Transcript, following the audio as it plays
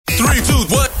3, 2,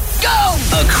 1, go!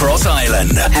 Across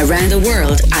Ireland. Around the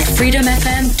world at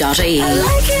freedomfm.ie. I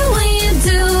like it when you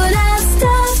do that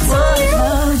stuff to me.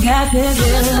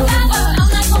 I'm not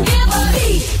gonna give a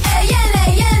beat.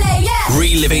 Yeah.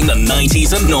 Reliving the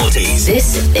 90s and noughties.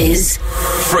 This is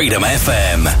Freedom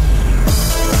FM.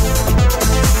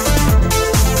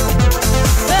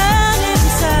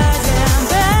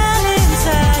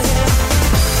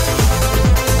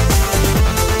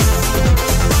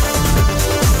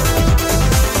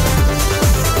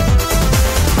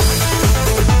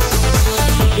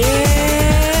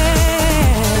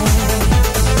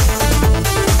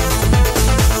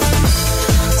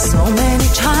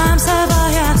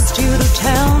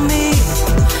 Tell me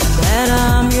that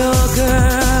I'm your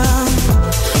girl.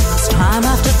 'Cause time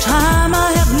after time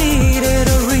I have needed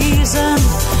a reason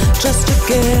just to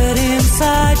get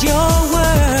inside your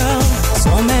world. So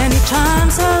many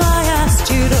times have I asked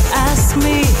you to ask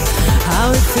me how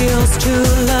it feels to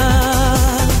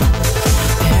love.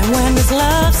 And when this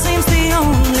love seems the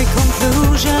only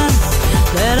conclusion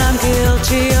that I'm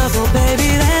guilty of, oh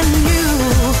baby, then you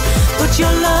put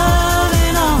your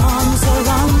loving arms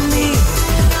around me.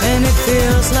 And it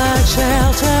feels like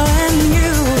shelter when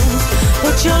you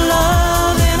put your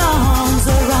loving arms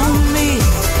around me.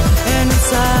 And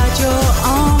inside your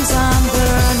arms I'm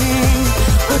burning.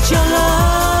 Put your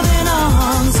loving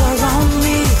arms around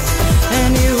me.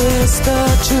 And you whisper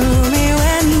to me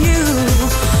when you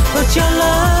put your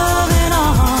loving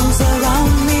arms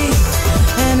around me.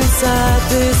 And inside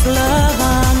this love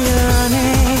I'm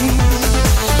yearning.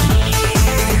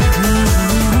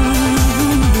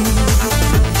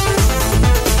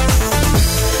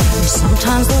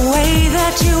 Sometimes the way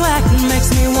that you act makes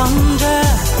me wonder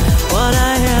what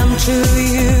I am to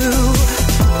you.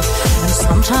 And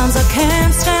sometimes I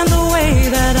can't stand the way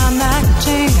that I'm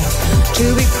acting to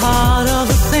be part of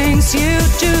the things you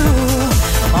do.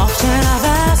 Often I've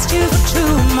asked you for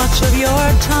too much of your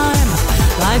time,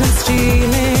 like I'm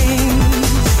stealing.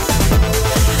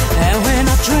 And when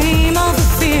I dream of the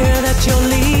fear that you're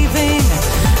leaving,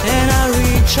 and I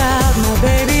reach out, my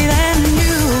baby, then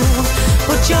you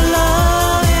put your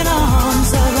loving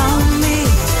arms around me.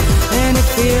 And it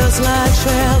feels like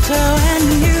shelter when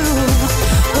you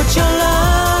put your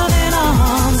loving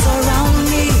arms around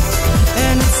me.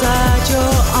 And inside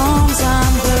your arms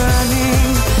I'm burning.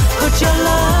 Put your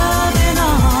loving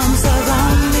arms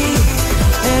around me.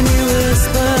 And you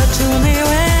whisper to me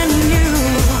when you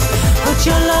put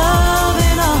your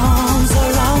loving arms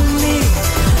around me.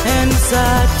 And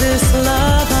inside this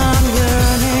love I'm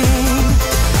yearning,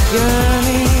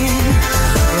 yearning,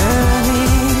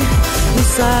 yearning.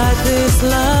 Inside this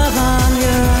love I'm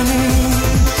yearning.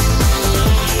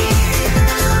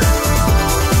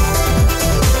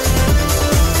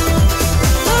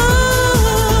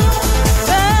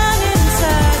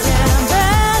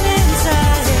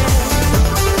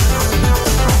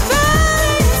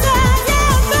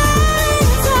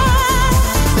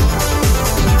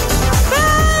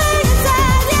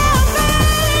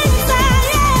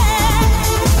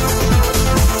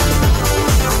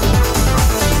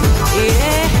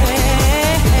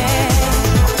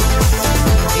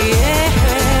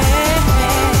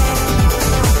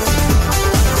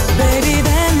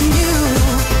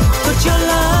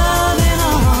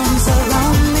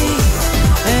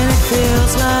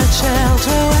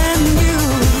 Shelter when you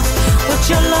put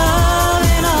your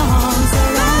loving arms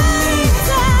around me.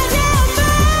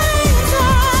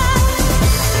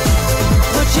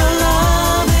 Put your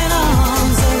loving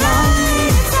arms around me.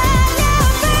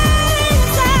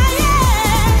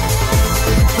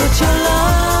 Put your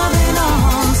loving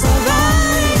arms around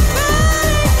me.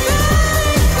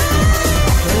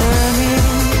 Burning,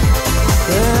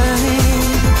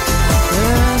 burning,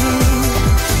 burning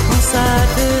inside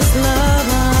this love.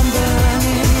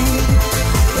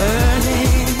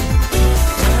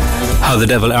 How the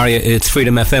devil are you? It's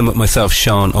Freedom FM with myself,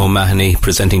 Sean O'Mahony,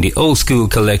 presenting the Old School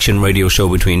Collection radio show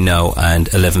between now and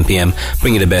 11pm,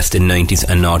 bringing the best in 90s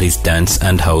and noughties dance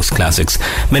and house classics.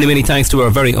 Many thanks to our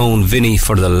very own Vinny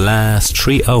for the last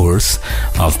 3 hours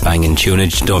of banging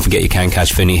tunage. Don't forget you can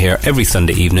catch Vinny here every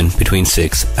Sunday evening between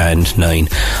 6 and 9.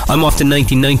 I'm off to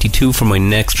 1992 for my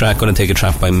next track. Going to take a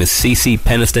track by Miss Cece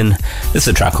Peniston. This is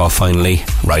a track off Finally,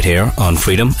 right here on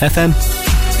Freedom FM.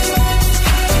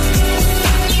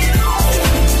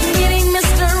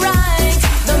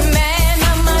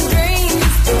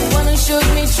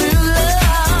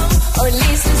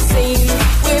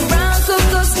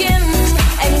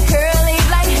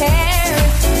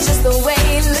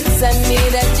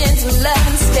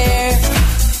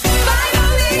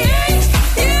 Finally,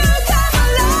 you come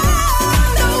along.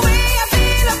 The way I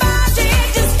feel about you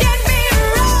just can't be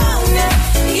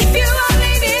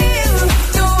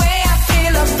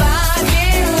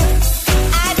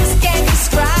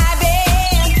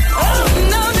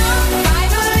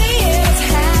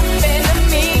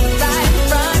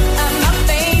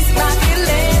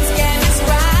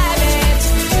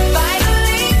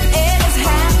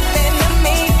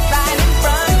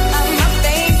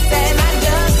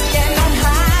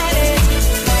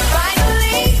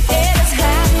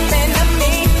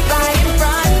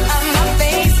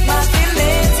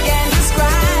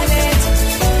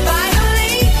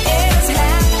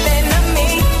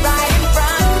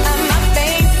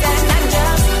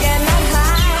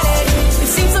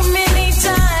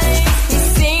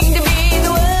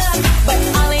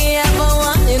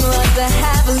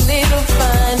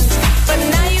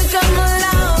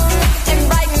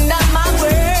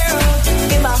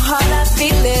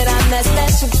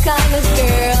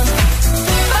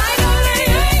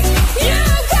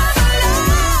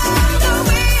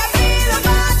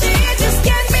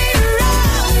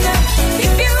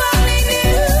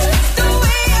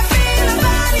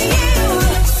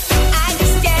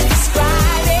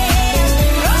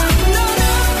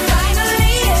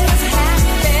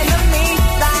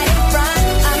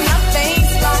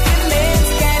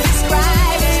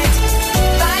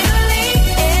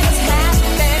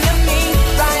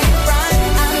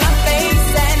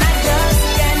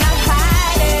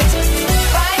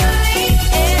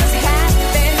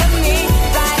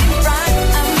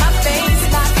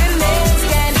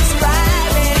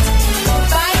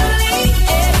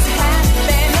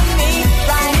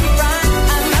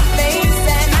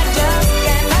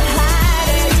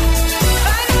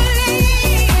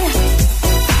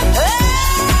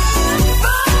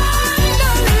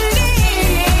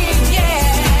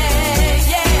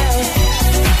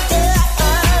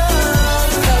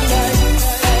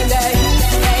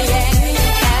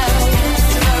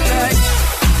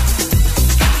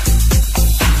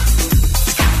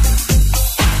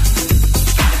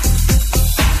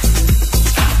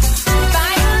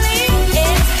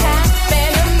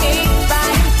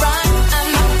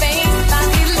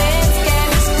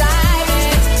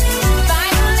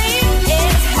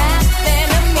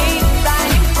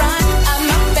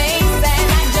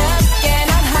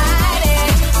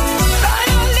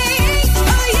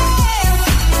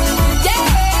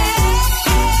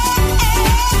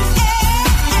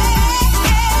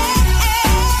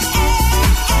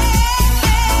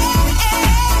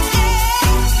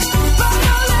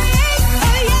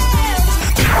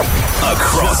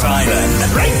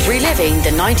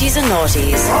 90s and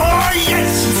noughties. Oh,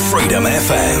 yes! Freedom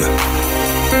FM.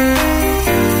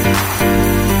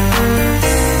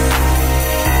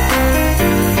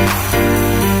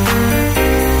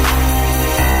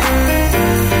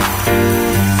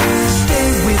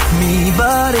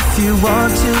 But if you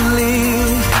want to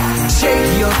leave, take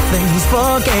your things,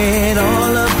 forget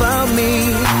all about me.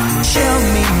 Tell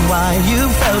me why you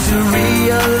failed to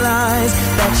realize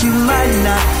that you might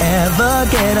not ever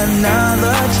get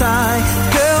another try.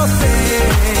 Girl,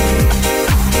 think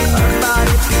about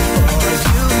it before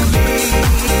you leave.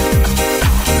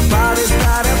 Body's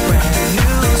got a brand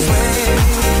new swing.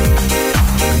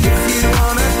 If you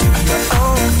wanna do your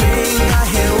own thing, I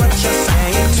hear what you're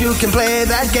saying. You can play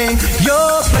that game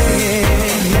you're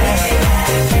playing, yeah.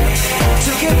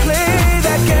 You can play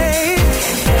that game,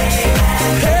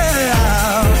 yeah.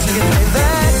 You can play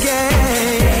that game,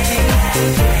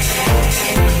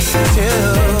 too.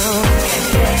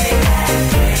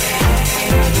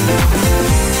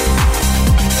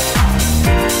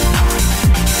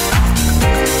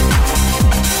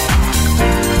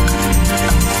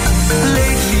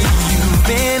 Lately you've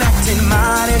been acting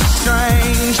mighty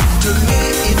strange. To me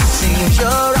it seems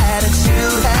your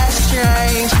attitude has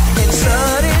changed, and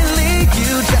suddenly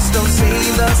you just don't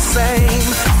seem the same.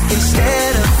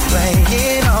 Instead of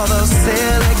playing all those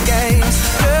silly games,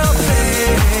 girl, think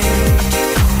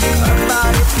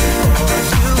about it before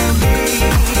you leave.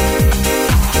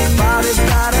 Body's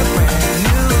got a brand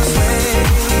new swing.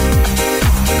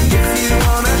 If you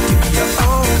wanna do your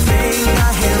own thing, I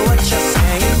hear what you're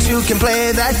saying. You can play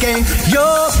that game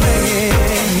you're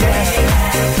playing, yeah.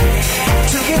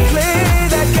 You can play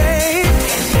that game.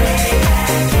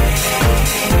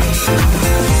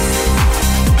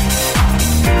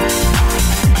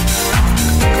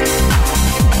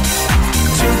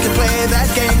 You can play that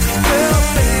game. Girl,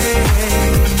 think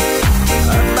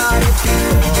about it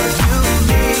before you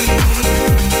leave.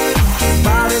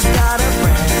 Body's got a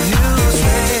brand new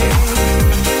swing.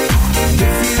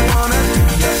 If you wanna do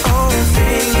your own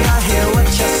thing, I hear what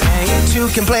you're saying. You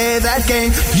can play that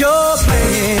game you're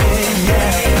playing,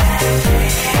 yeah.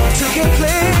 You can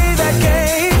play that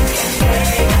game,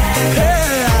 yeah.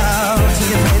 You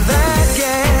can play that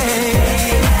game,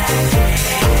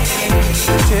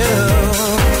 too.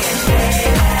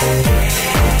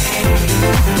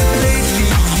 Lately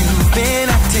you've been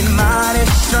acting mighty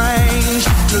strange.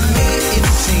 To me it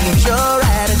seems your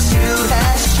attitude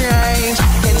has changed,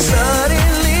 and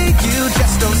suddenly you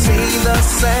just don't seem the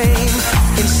same.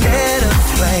 Instead of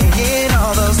playing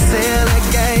all those silly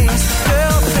games,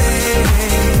 girl, think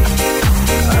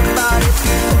about it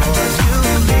before you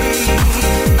leave.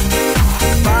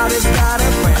 Body's got a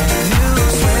brand new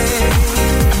swing.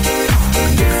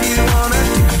 If you wanna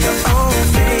do your own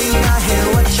thing, I hear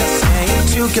what you're saying.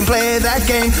 You can play that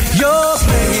game you're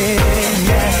playing,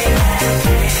 yeah.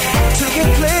 You can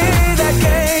play that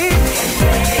game.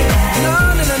 No,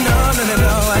 no, no, no, no, no,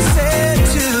 no, I said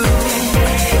to.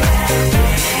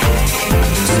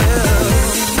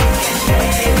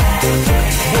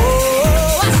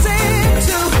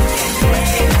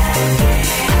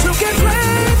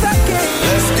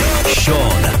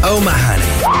 Sean O'Mahony.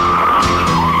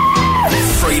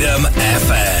 Freedom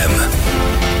FM.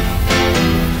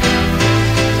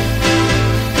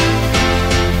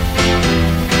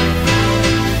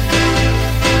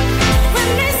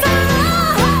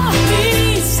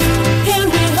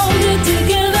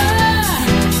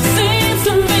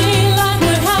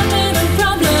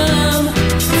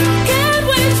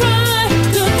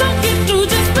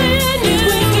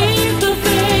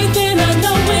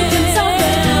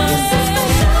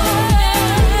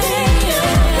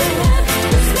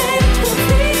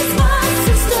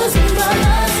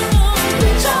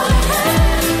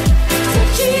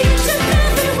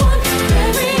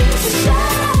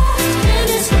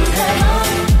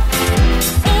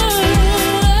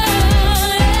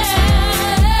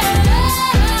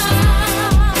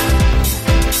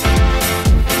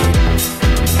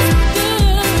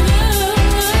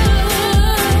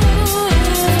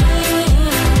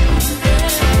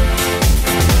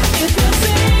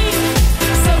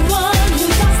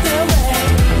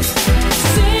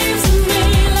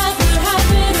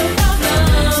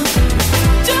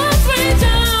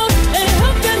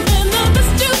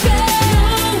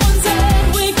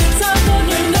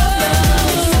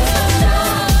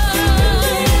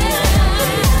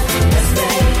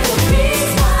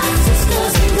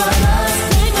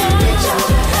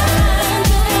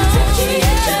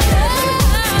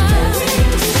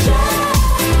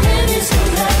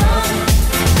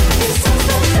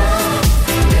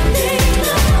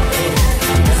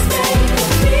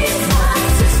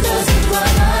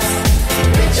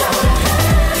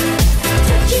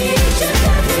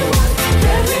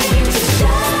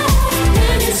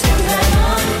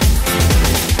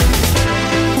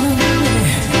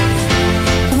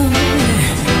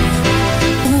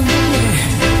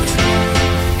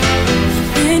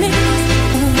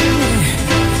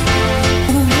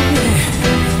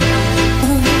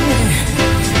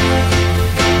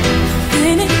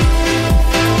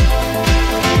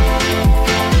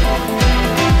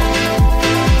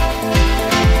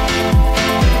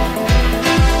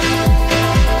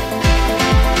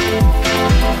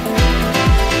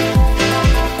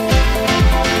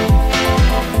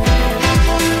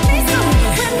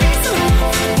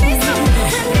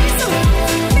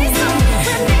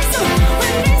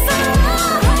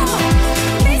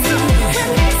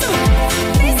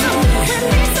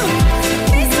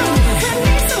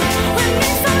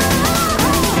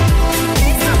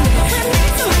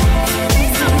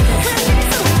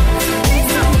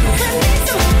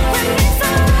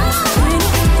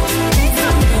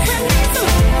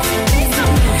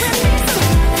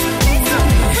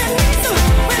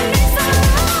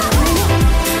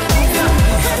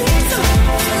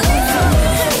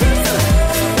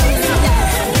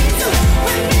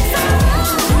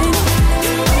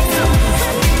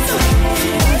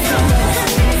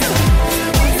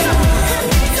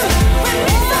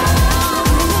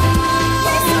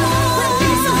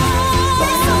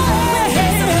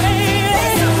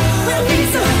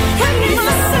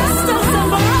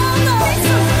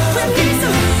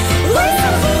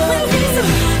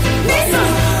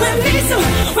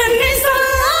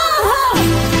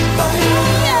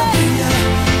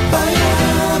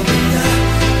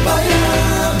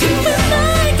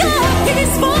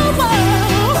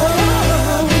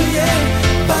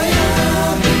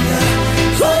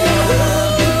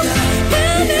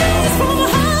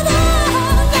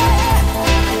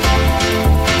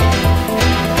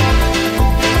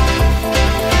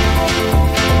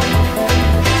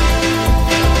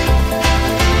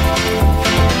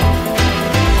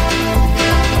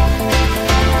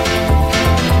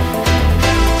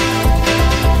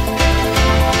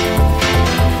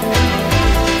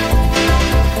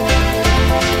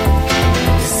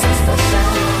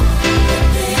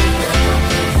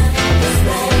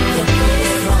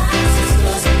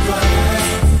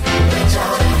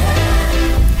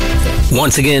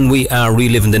 Once again, we are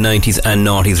reliving the 90s and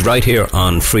noughties right here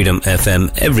on Freedom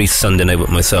FM every Sunday night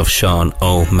with myself, Sean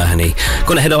O'Mahony.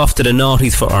 Going to head off to the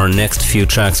noughties for our next few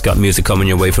tracks. Got music coming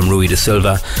your way from Rui da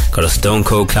Silva. Got a Stone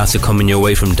Cold classic coming your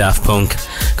way from Daft Punk.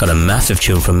 Got a massive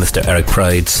tune from Mr. Eric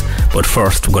Prides. But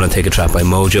first, we're going to take a track by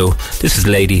Mojo. This is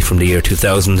Lady from the year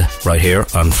 2000 right here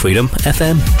on Freedom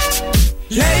FM.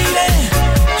 Lady,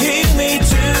 hear me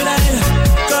tonight,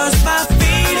 'cause my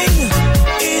feeling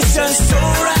is just so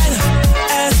right.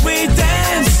 As we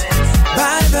dance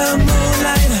by the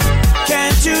moonlight,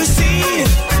 can't you see,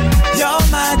 you're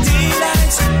my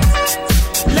delight.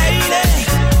 Lady,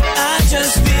 I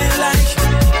just feel like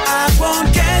I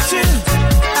won't get you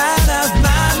out of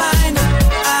my mind.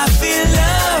 I feel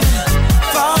love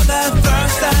for the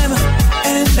first time,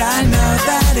 and I know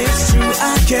that it's true.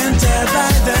 I can tell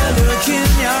by the look in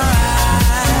your eyes.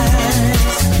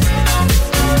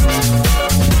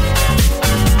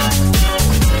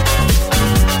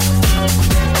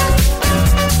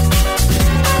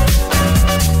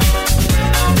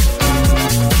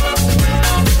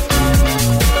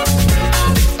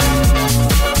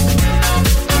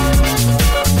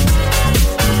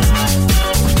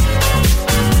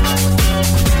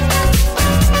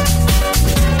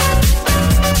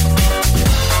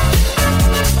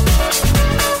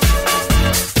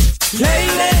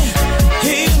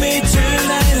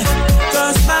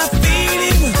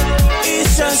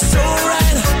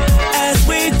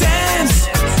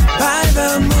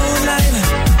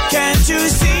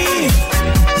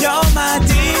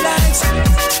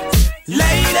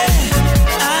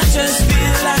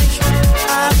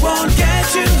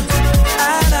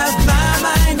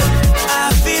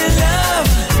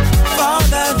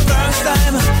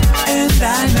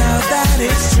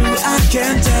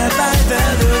 Can't tell by the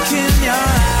look in your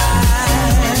eyes.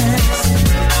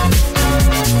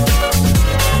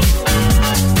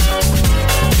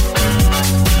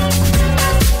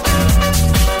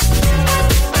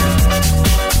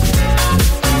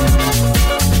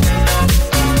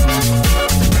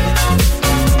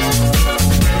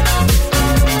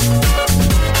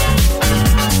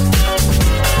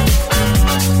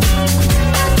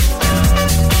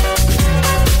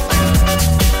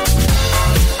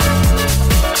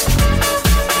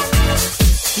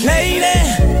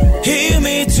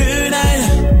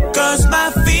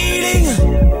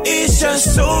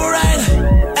 So right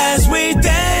as we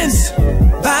dance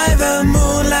by the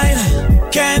moonlight,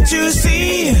 can't you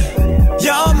see,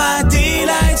 you're my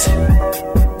delight.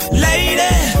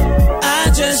 Lady,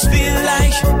 I just feel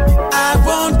like I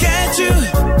won't get you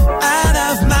out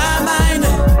of my mind.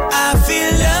 I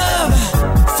feel love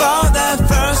for the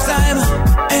first time,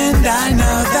 and I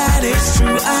know that it's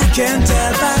true. I can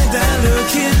tell by the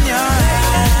look in your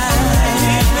eyes.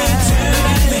 Give me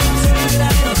tonight.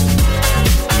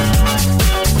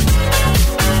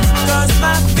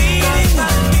 My feeling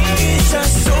is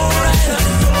just so right,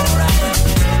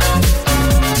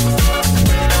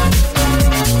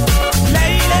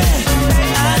 Lady,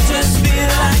 I just feel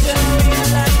like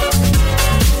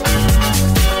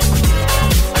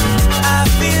I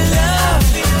feel love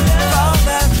for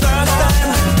the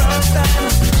first time.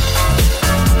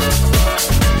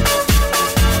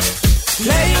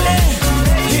 Lady,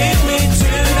 hear me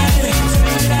tonight.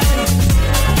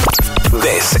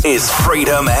 This is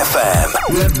Freedom FM.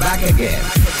 We're back again.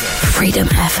 Freedom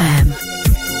FM.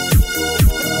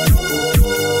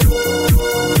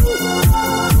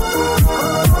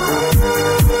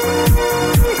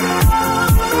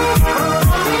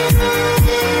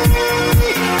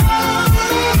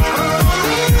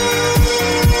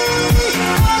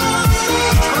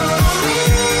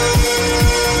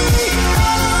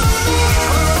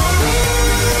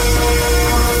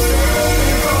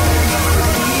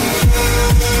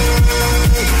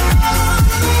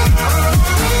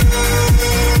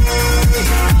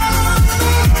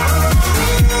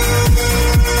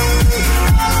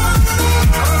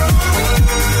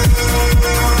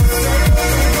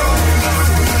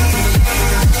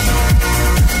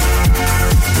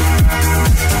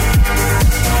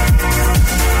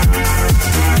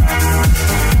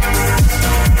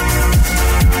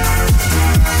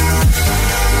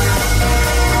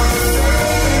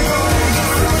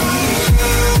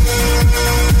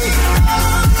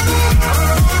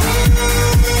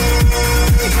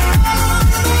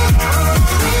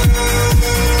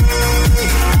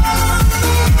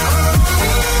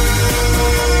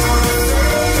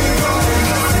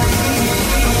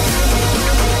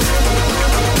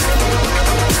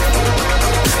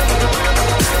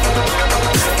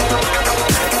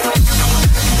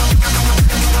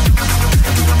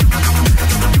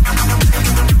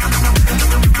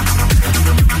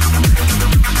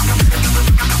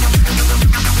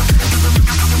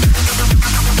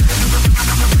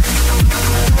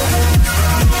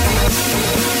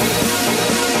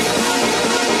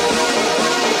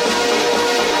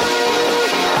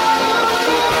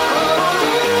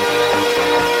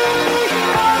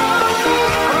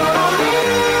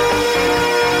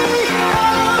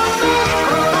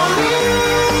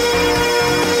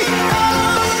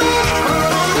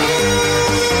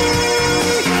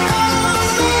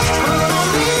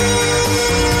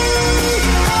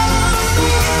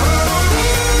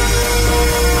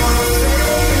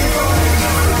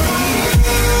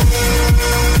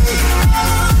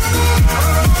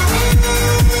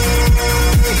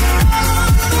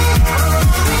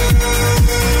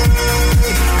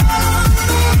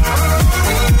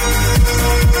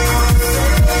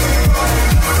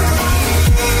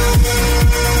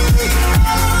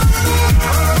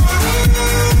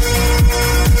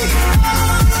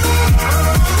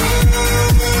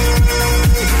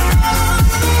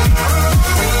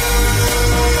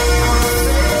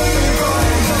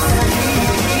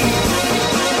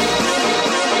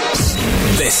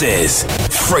 This is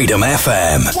Freedom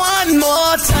FM. One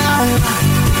more time.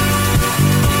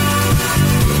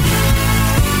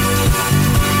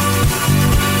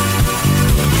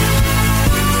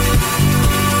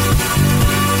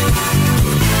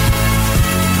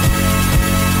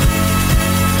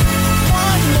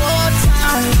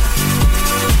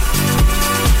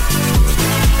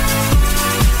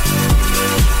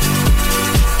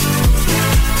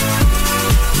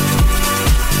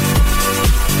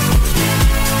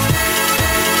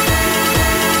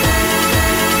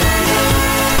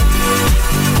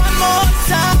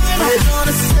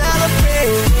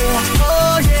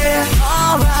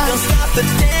 The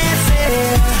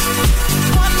dancing.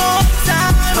 One more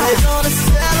time, we're gonna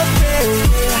celebrate.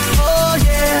 Oh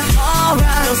yeah,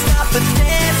 alright. Don't stop the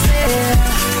dancing.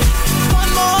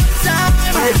 One more time,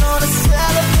 we're gonna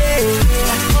celebrate.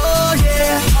 Oh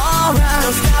yeah, alright.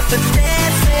 Don't stop the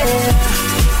dancing.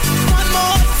 One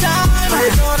more time,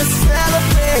 we're gonna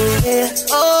celebrate.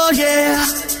 Oh yeah.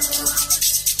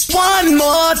 One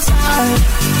more time.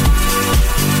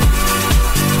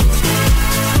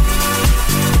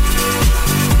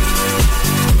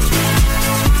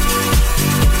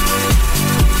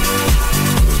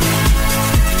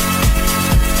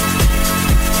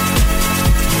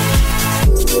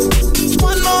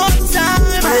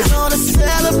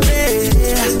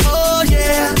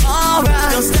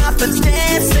 The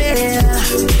dancing.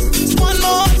 One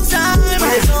more time,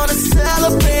 we're gonna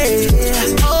celebrate.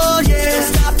 Oh yeah,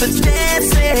 stop the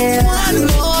dancing. One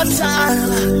more time.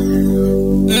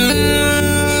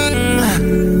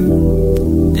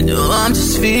 You know I'm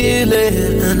just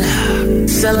feeling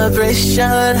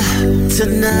celebration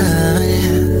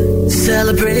tonight.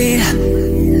 Celebrate,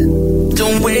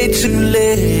 don't wait too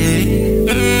late.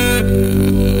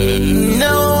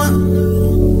 No,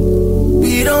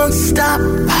 we don't stop.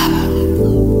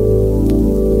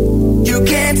 You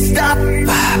can't stop.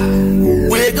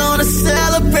 We're gonna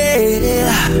celebrate.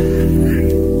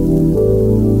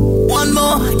 One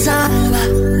more time.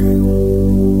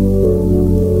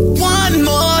 One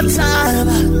more time.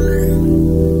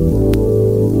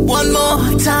 One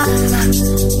more time.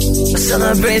 A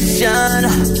celebration.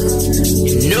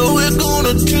 You know we're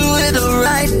gonna do it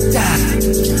right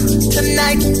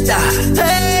tonight.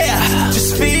 Hey,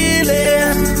 just feeling.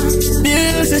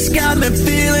 Music's got me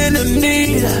feeling the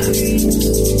need,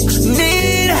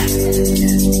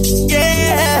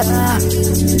 yeah.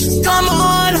 Come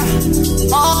on,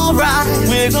 alright,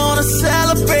 we're gonna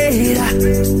celebrate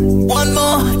one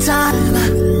more time.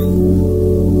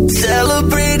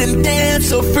 Celebrate and dance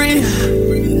so free.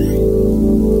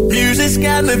 Music's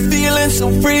got me feeling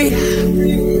so free.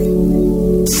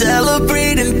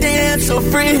 Celebrate and dance so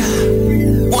free.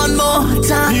 One more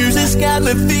time. Music's got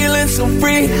me feeling so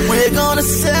free. We're gonna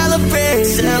celebrate,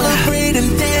 celebrate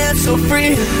and dance so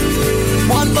free.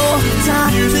 One more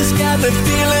time. Music's got me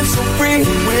feeling so free.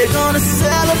 We're gonna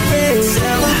celebrate,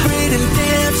 celebrate and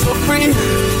dance so free.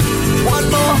 One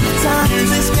more time.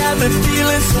 Music's got me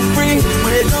feeling so free.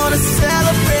 We're gonna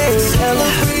celebrate,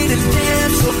 celebrate and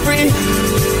dance so free.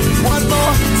 One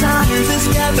more time. Music's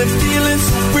got me feeling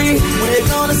so free. We're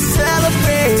gonna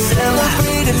celebrate,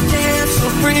 celebrate and dance so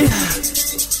free.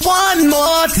 One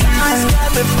more time. Music's got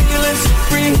me feeling so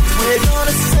free. We're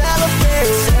gonna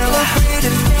celebrate, celebrate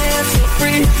and dance so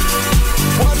free.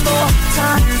 One more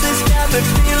time. Music's got me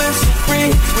feeling so free.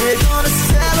 We're gonna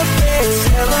celebrate,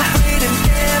 celebrate and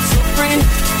dance so free.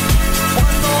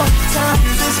 One more time.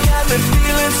 Music's got me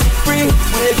feeling so free.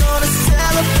 We're gonna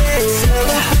celebrate,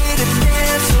 celebrate and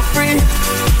dance so free.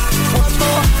 One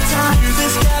more time.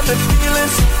 Music's got me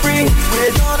feeling so free.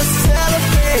 We're gonna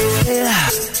celebrate.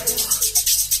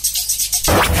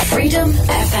 Freedom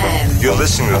FM. You're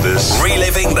listening to this.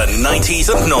 Reliving the 90s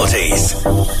and noughties.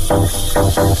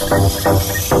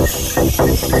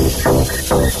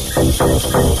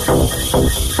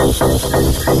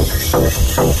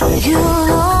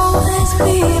 You'll always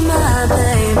be my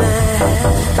baby.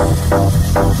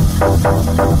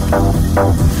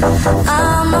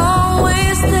 I'm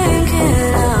always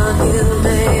thinking of you,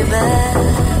 baby.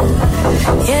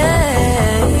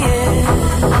 Yeah, yeah.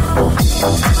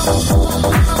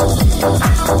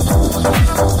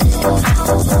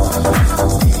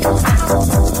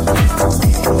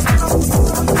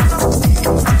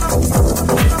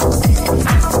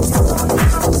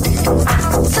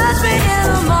 Touch me in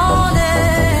the morning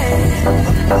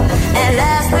and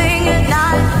last thing at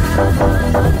night.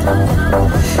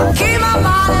 Keep my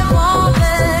body warm,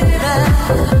 baby.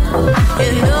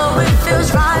 You know it feels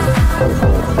right.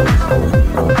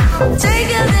 Take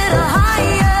it a little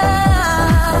higher.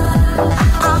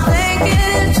 I'm thinking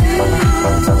it too.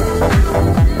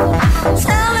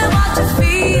 Tell me what you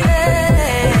feel.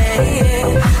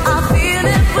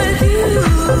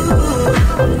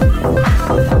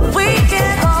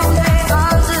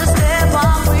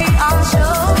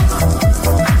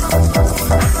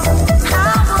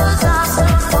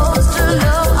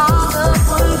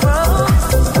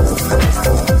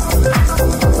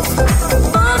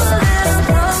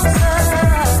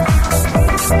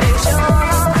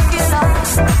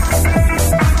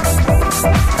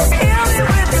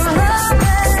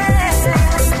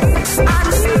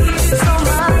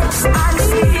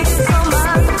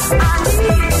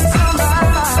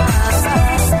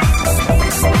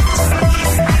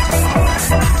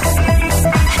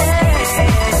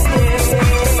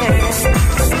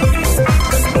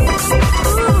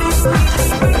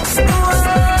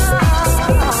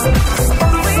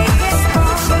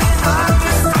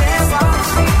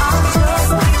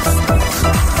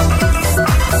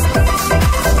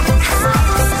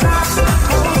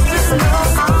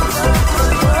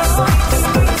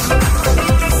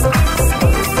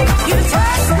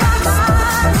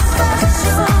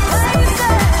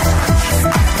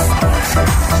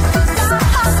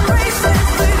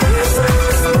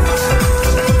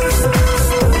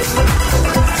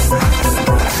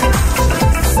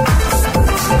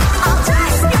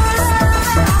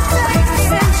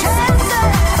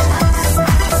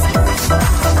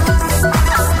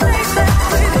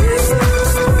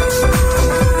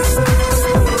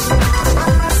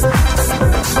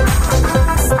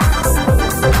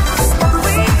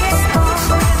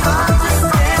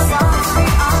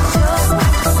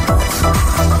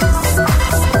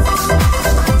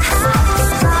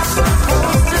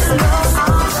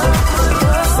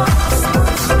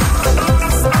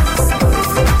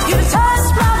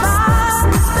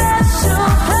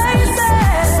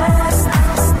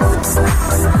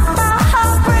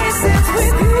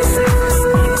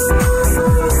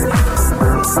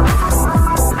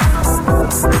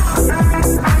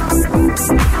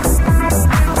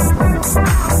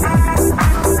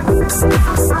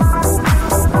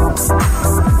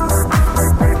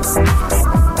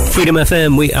 Freedom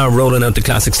FM, we are rolling out the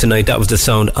classics tonight. That was the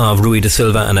sound of Rui da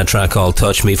Silva and a track called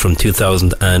Touch Me from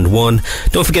 2001.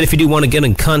 Don't forget, if you do want to get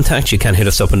in contact, you can hit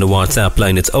us up on the WhatsApp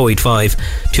line. It's 085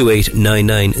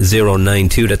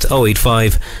 2899092. That's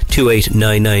 085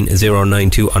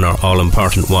 2899092 on our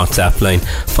all-important WhatsApp line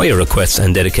for your requests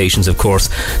and dedications, of course.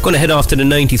 Going to head off to the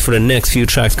 90s for the next few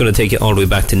tracks. Going to take you all the way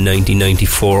back to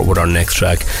 1994 with our next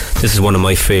track. This is one of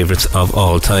my favourites of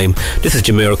all time. This is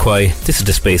Jamiroquai. This is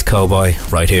the Space Cowboy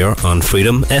right here on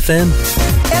Freedom FM.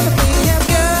 Everything is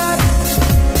good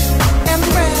and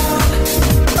brown.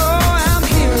 Oh, I'm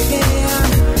here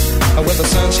again with a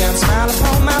sunshine smile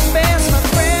upon my face, my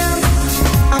friend.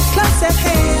 I'm close at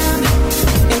hand,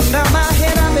 and on my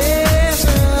head I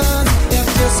visions have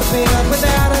disappeared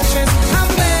without a trace. I'm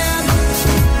glad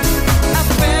I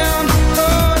found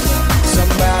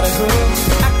somebody who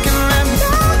I can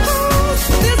remember.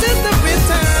 This is the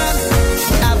return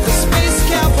of the Space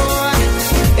Cowboy.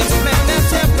 It's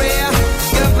planetary,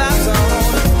 your vibes on.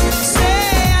 Say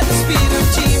at the speed of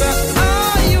Chiba,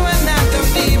 oh, you and I can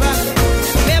fever.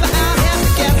 Baby, I'll have to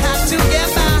get hot to get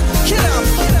by. Get up,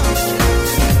 get up.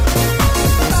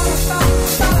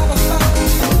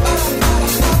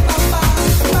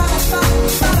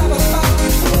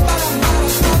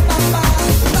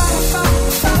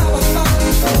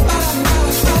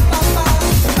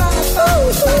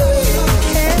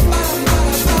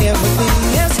 Everything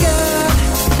is good.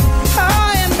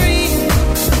 Oh, and breathe.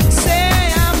 Say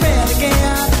I'm ready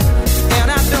again. And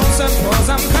I don't suppose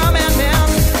I'm coming down.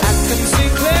 I can see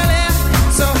clearly,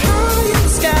 so high in the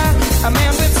sky. A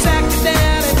man with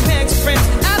psychedelic pigs friends.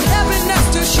 I'm happy enough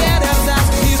to share those eyes.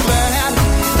 He's bad.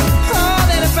 Oh,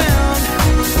 that I found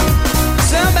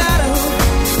somebody who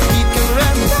he can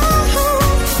remember.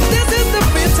 This is the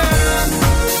return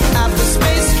of the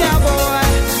Space Cowboy.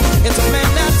 It's a man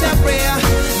that's a prayer.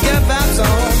 Get vibes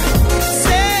on.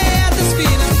 Say at the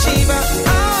speed of Chiba.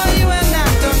 Oh, you and I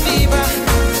don't fever.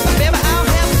 Baby, I'll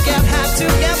have to get hot to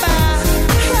get by.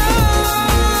 Oh,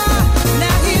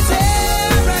 now he's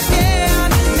here again.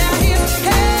 Now he's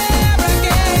here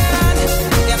again.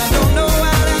 And I don't know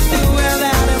what I'd do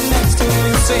without him next to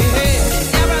me. Say, hey,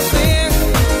 everything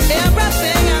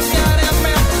I've got him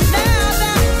around.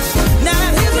 Now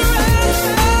that he's around.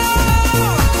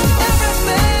 Oh,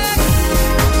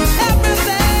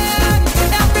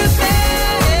 everything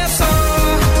is so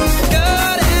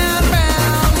good and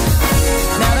round.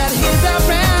 Now that he's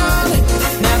around,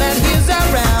 now that he's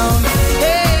around,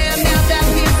 hey, now that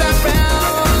he's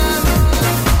around.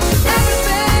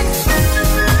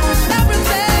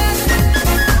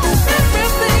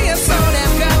 Everything is so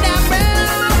damn good and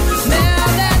round. Now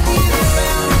that he's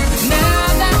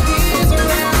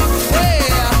around, hey,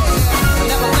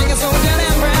 everything is so good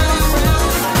and round.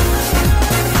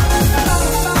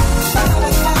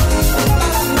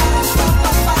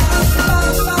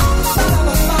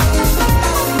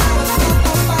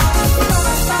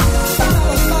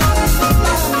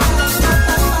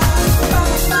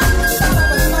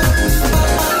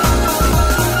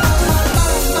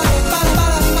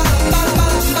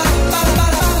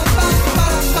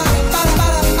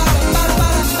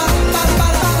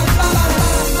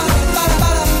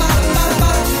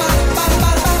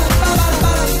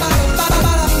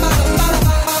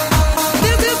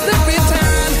 This is the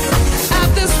return of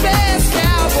the Space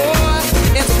Cowboy.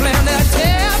 It's a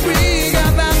planetary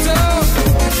battle.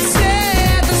 Say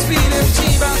at the speed of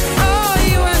Chiba. Oh,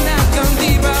 you and I can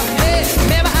fever. Hey,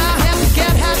 maybe I'll have to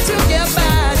get hot to get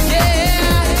by.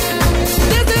 Yeah,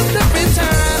 this is the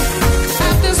return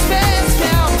of the Space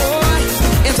Cowboy.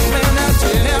 It's a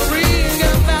planetary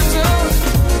battle.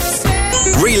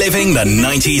 Reliving the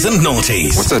 90s and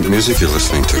noughties. What's that music you're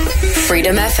listening to?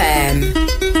 Freedom FM.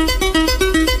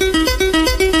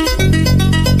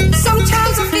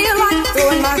 Sometimes I feel like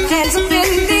throwing my hands up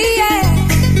in the air.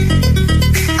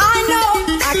 I know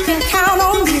I can count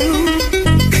on you.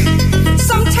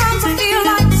 Sometimes I feel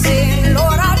like saying,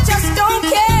 Lord, I just don't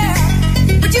care.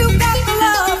 But you got the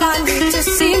love I need to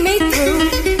see me through.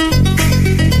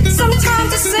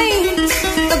 Sometimes it seems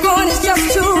the going is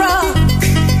just too rough.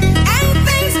 And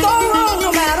things go wrong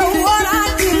no matter what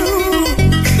I do.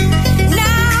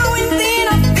 Now and then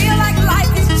I feel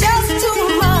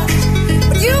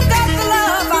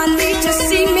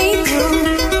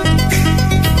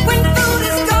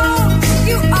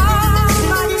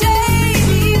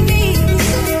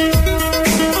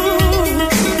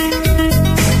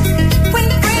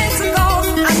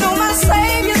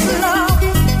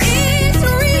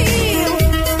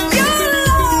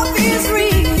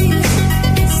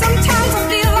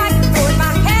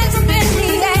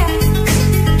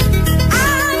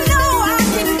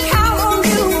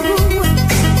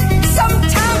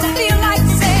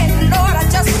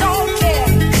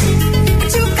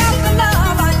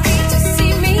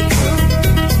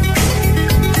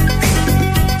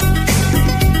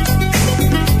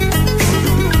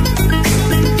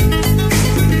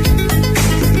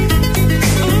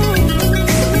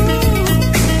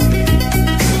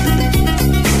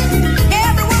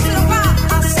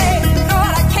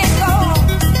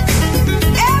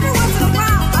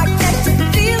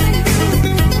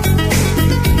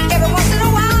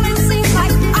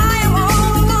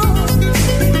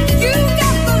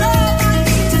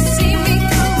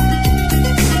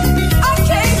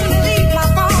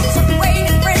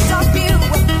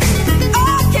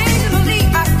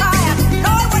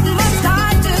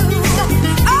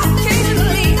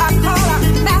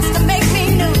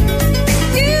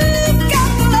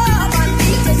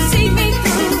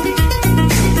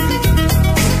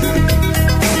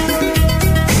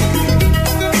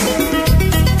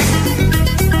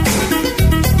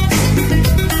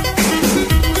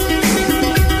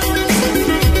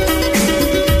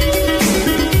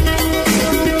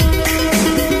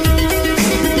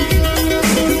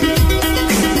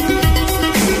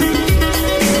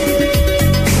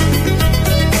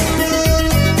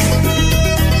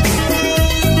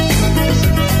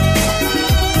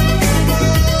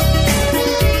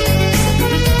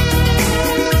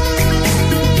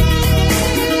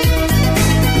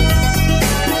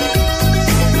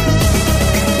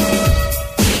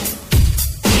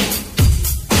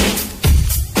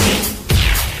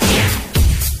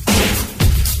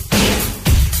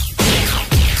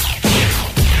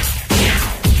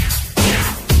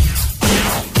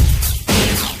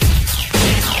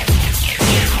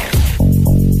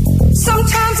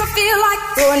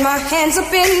hands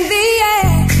up in the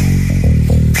air.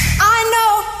 I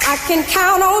know I can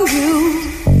count on you.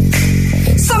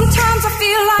 Sometimes I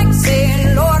feel like saying,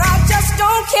 Lord, I just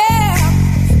don't care.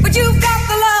 But you've got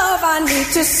the love I need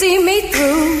to see me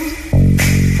through.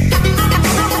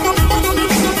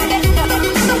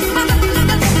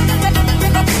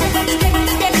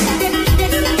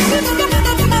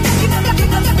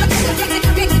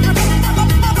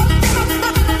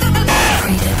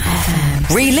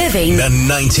 Reliving the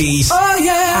 90s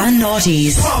and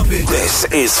noughties. This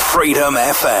is Freedom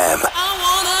FM. I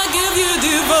wanna give you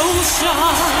devotion.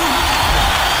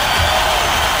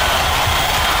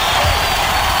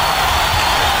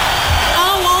 I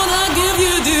wanna give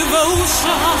you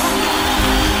devotion.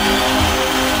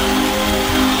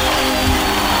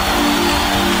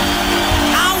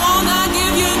 I wanna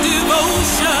give you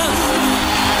devotion.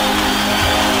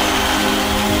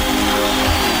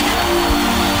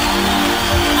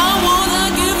 I wanna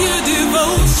give you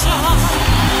devotion.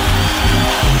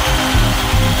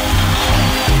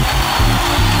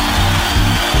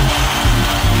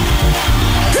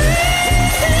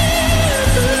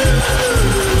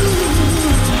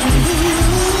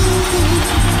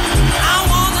 I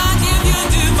wanna give you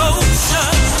devotion.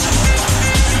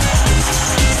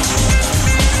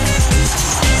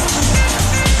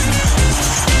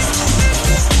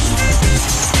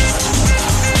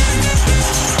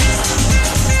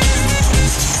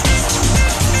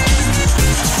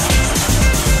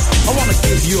 I wanna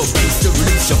give you a base to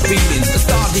release your feelings. A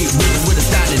star deep rhythm with a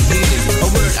standing healing. A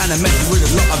word and a message with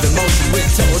a lot of emotion.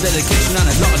 With total dedication and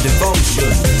a lot of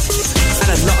devotion. And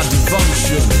a lot of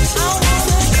devotion. I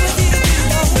wanna give you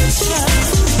devotion.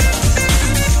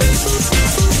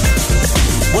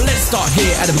 Well, let's start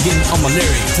here at the beginning of my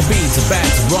lyric. To be, to bad,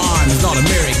 to rhyme is not a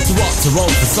lyric. To rock, to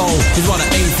roll, to soul is what I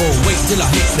aim for. Wait till I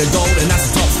hit the goal, and that's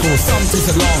the top score. Some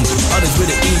takes a long, others with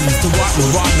the ease. To write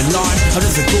will rhyme and line,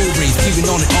 others a cool breeze.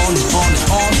 Keeping on and on and on and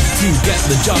on to get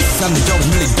the justice and the job is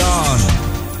really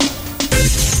done.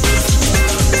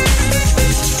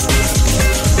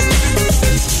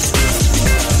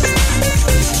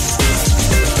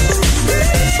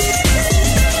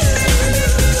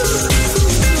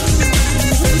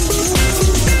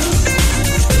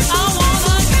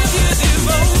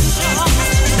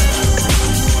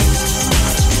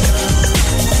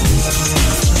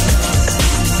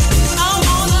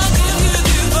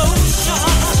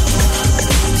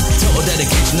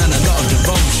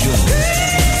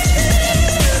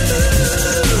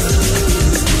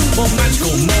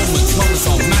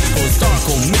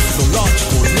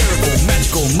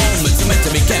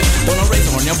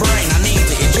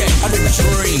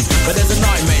 But there's a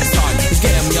nightmare inside. It's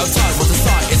getting me outside. What's the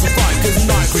sight? It's a fight. Cause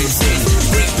night creeps in.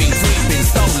 Creeping,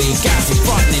 slowly. Gassing,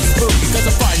 frightening, spooky. Cause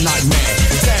a fright nightmare.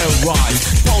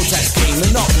 Terrorize. Poltergeist king.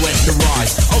 The knock went to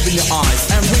rise. Open your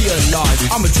eyes and realize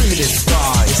I'm a dream in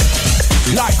disguise.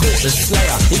 Like Hawk the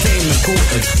Slayer. He came and caught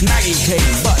us. Maggie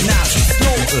came, but now she's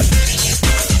slaughtered.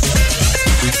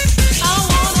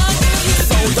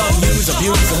 Don't use,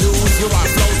 abuse, or lose. You're right,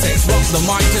 flow text, rock the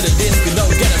mic to the disc. You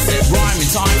don't get a set rhyme in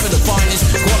time for the finest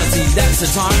quality. That's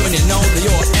the time when you know that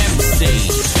you're MC.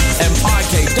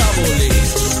 M-I-K-double-E.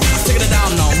 Taking it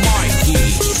down now, Mikey.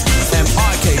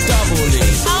 M-I-K-double-E.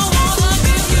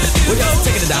 We're just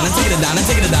taking it down and taking it down and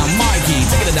taking it down, Mikey.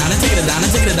 Taking it down and taking it down and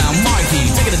taking it down,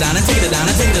 Mikey. Taking it down and taking it down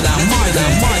and taking it down, my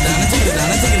down, my down and taking it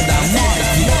down and taking it down,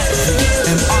 Mikey.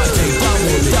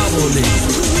 M-I-K-double-E.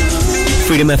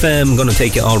 Freedom FM, going to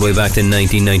take you all the way back to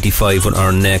 1995 on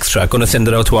our next track. Going to send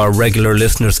it out to our regular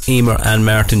listeners. Emer and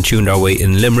Martin tuned our way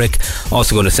in Limerick.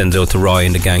 Also going to send it out to Roy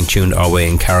and the gang tuned our way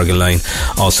in Carrigaline.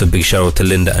 Also big shout out to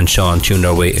Linda and Sean tuned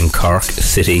our way in Cork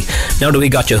City. Now that we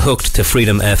got you hooked to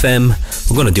Freedom FM,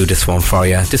 we're going to do this one for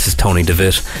you. This is Tony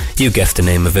DeVitt. You guessed the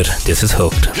name of it. This is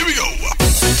Hooked. Here we go. You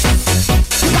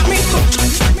got me hooked.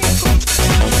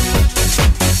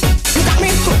 You got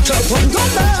me hooked up on your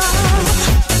love.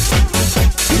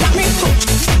 You got me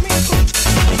hooked.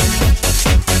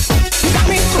 You got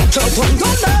me hooked up on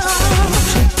your love.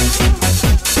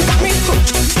 You got me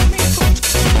hooked.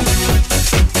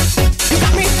 You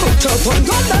got me hooked up on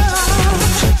your love.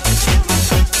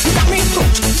 You got me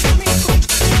hooked.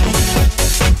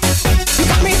 You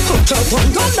got me hooked up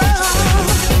on your love.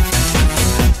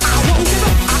 I won't give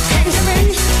up, I can't give in.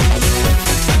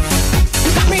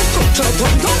 You got me hooked up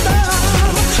on your love.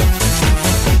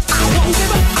 I won't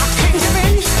give up, I can't give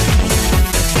in.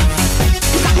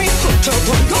 You got me hooked up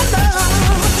on your love.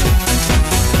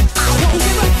 I won't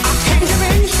give up, I can't give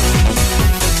in.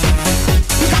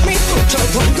 You got me hooked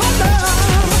up on your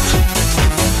love.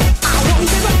 I won't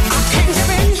give up, I can't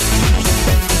give in.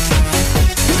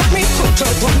 You got me hooked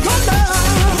up on your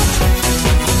love.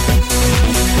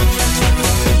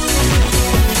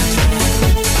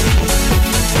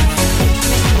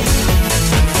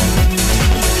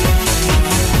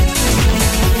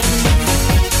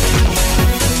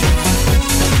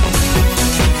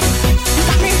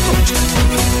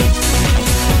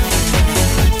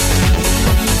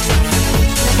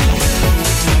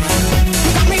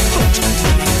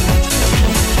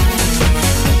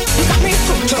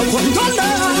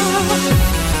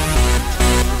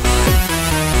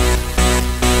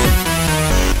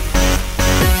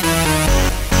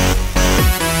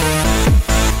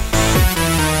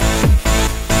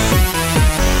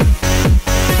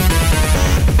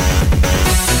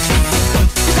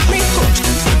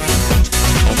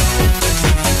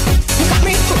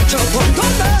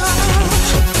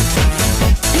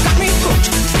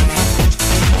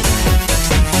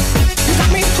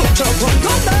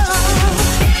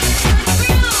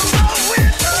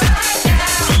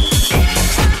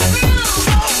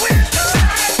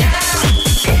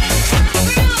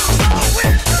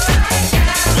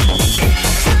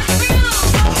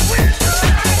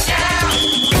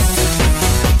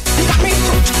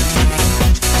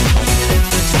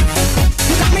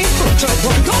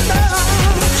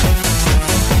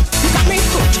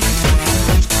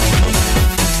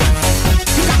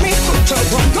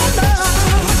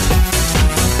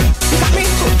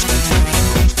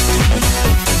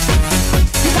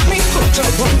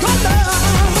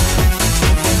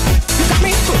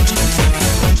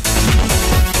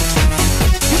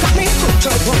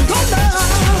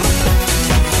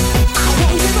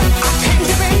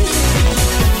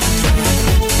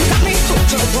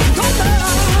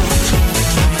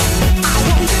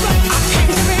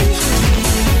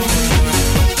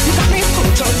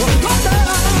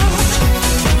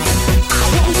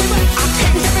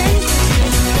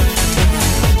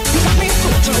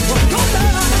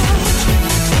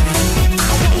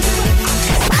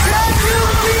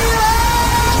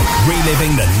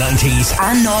 90s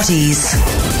and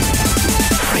noughties.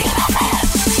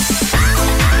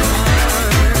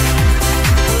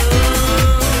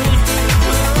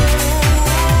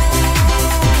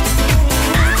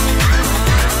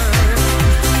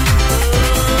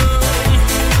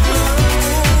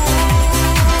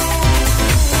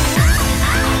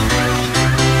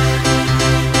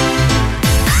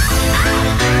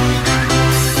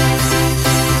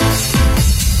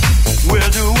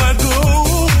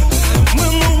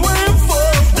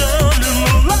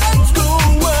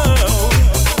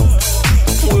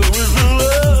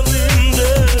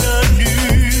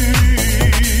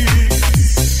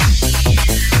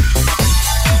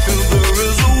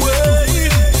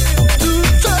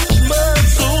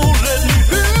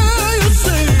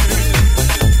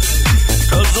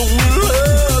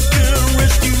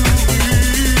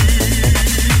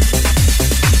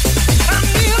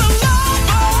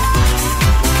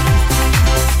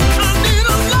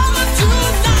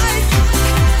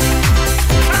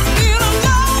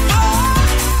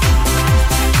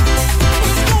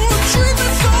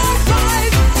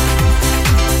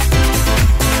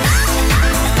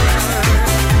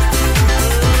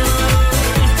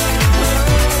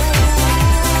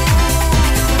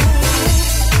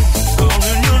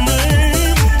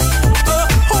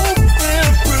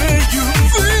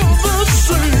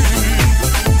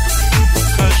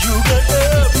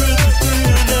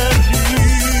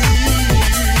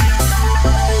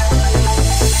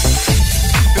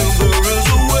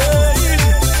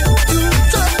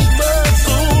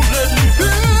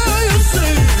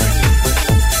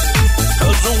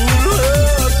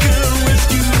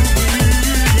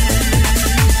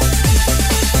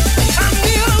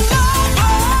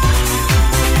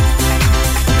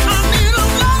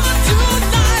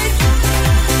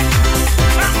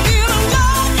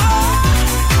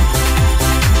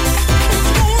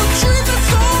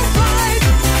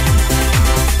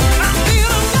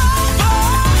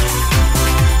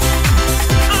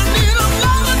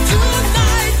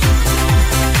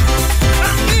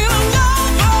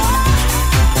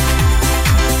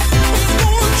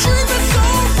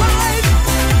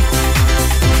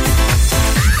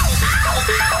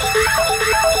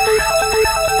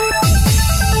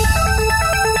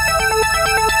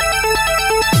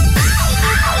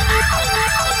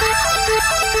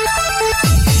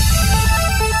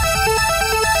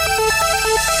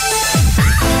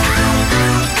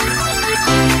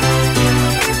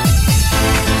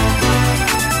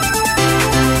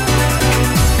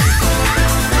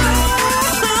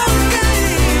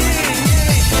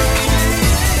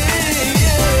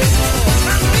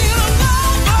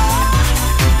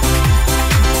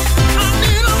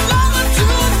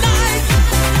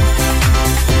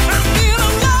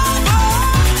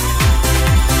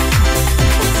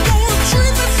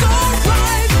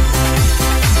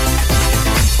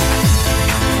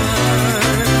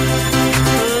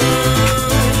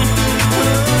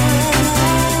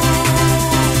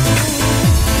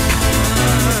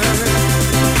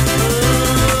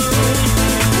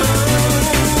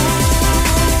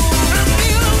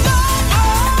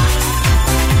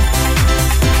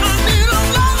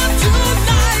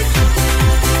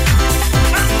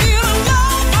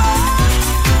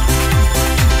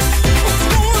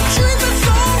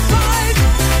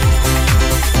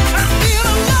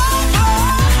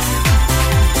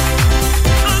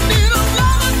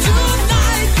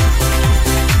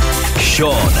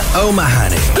 Sean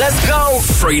O'Mahony. Let's go!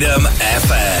 Freedom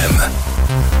FM.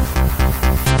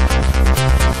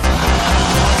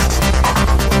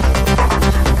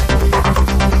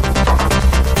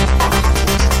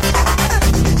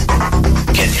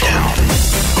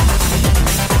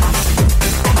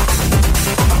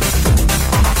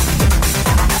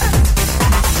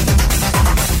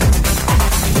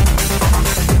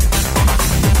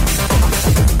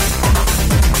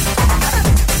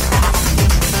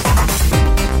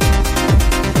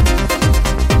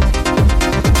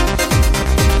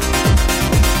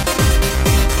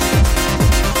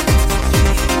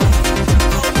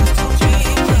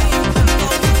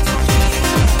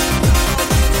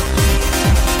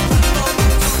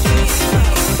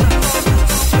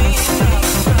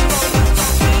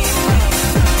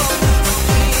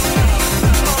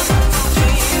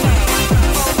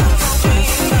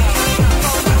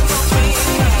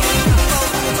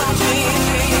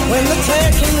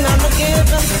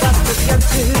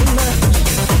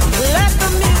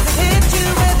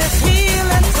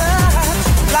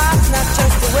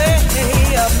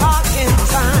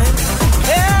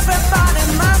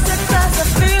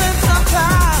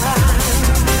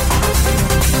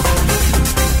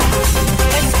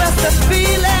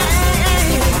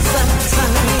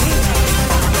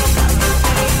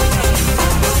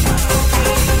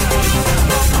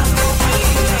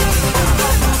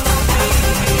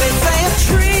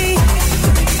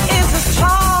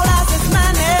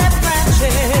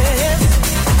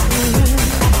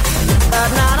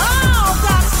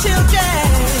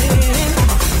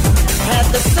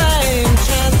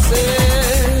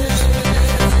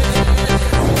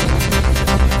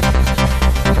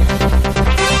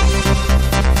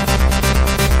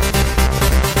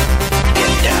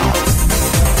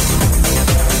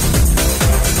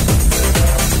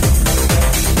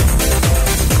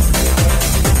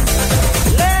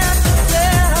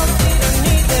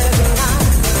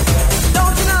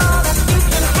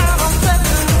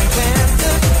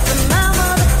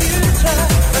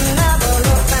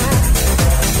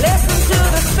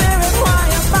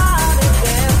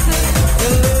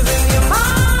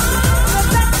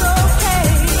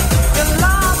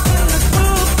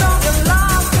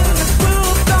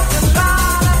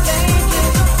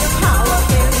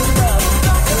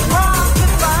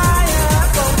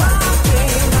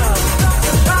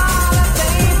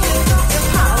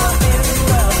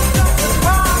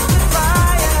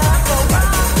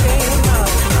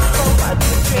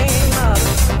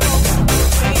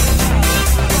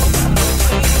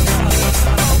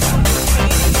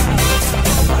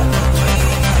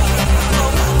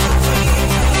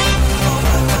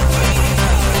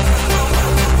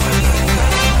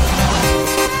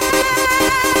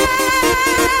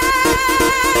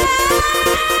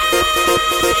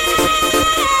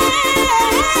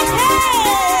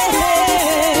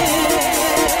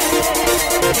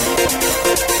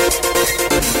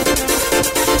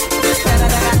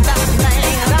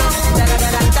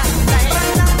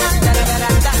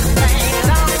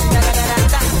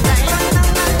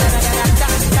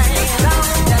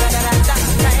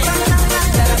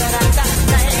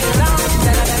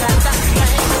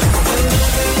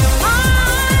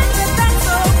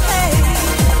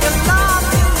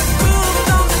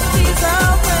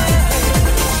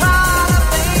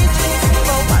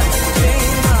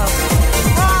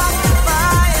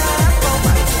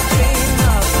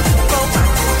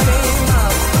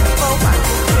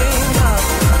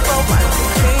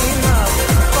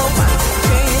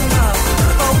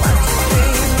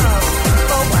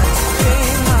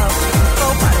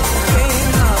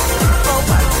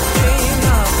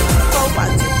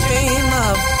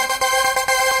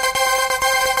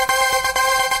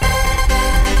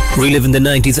 Reliving the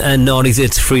 90s and noughties,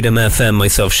 it's Freedom FM.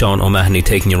 Myself, Sean O'Mahony,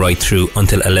 taking you right through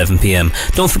until 11pm.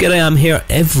 Don't forget I am here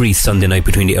every Sunday night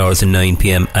between the hours of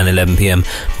 9pm and 11pm.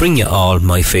 Bring you all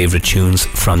my favourite tunes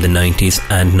from the 90s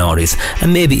and noughties,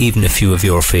 and maybe even a few of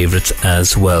your favourites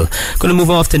as well. Going to move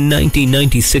off to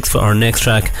 1996 for our next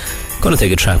track. Going to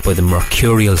take a track by the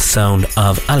mercurial sound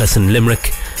of Alison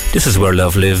Limerick. This is Where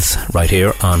Love Lives, right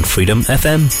here on Freedom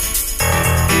FM.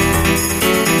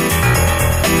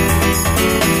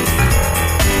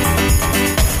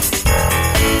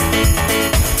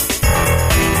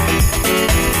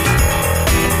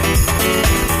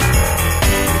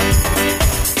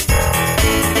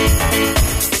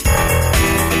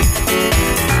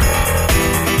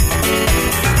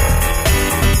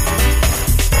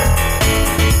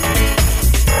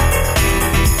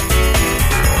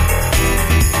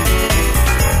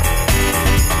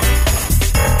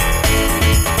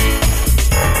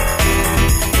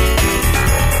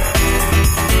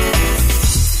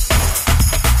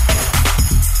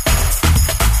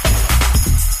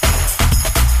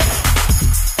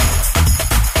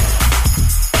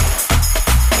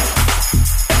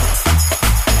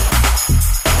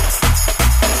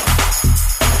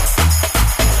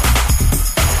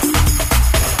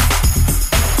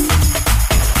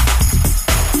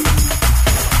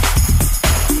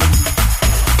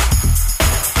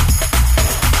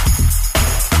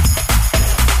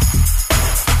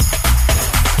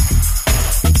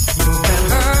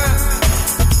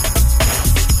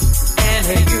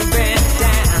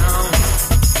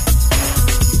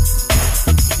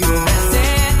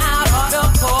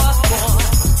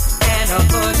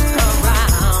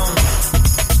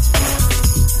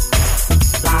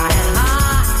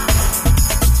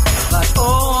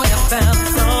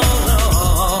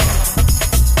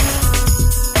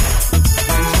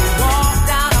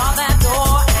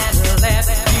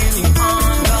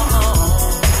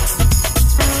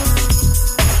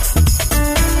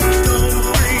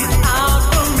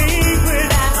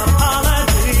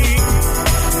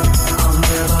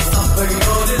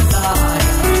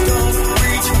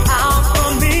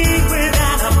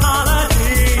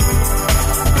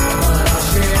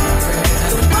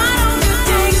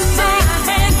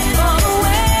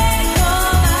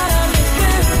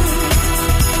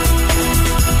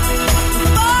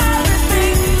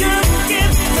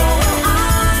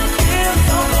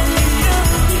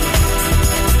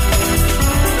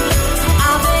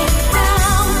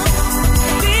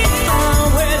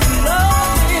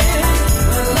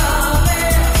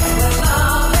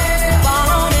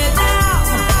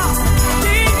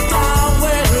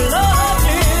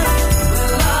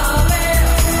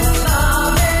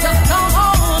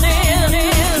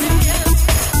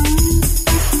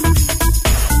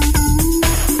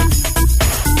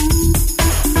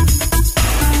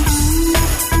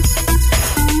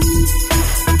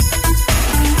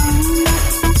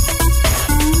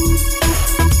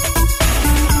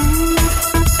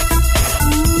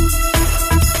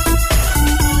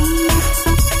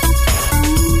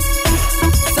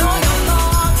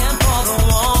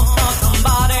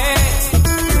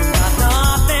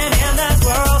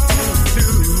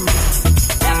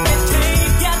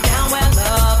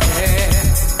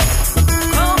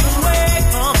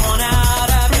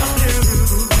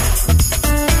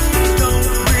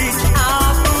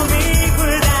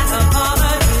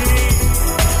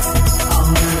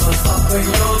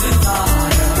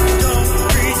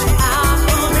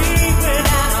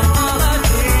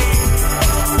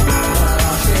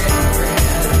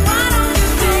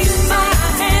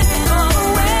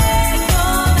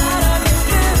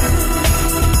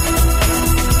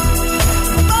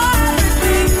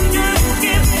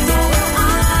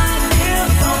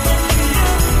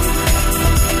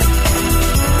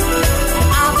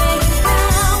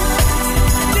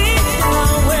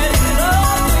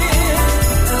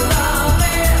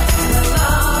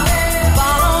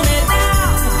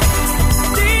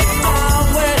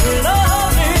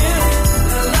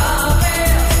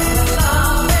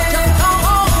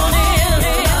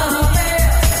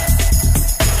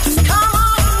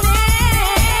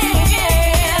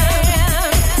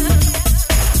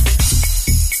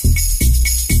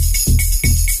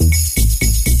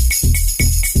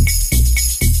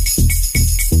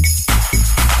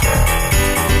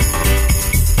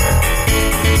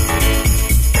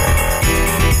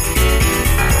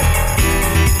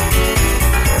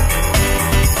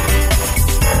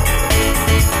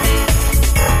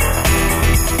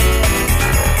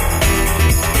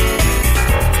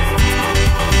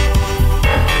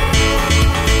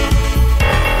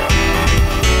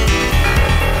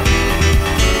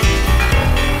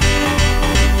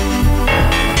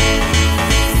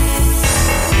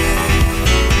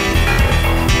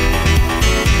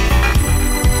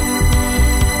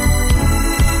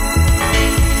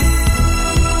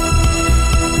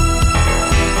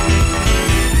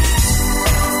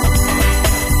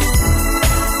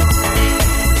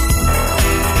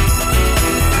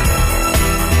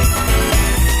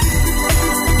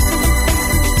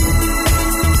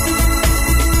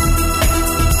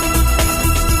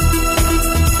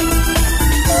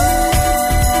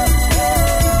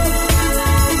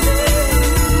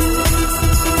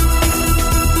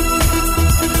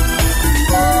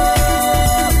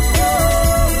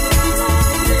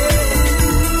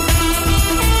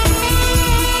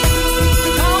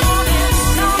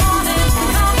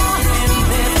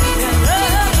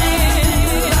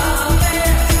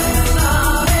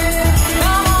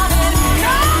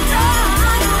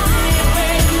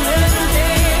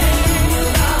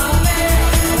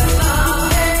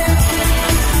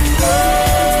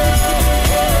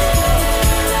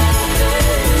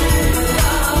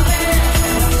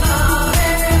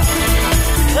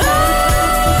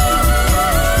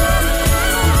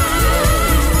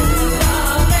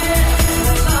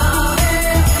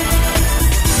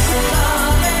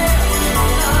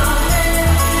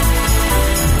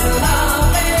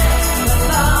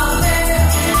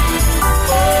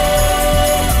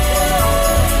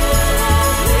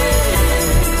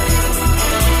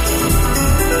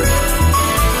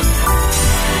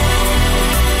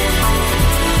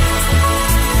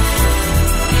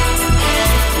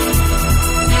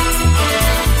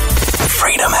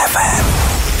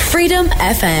 Freedom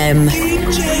FM. Keep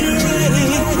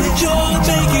generating joy,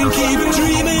 making, keep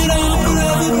dreaming on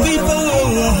forever, people.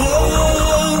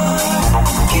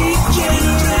 Keep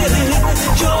generating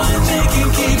joy,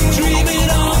 making, keep dreaming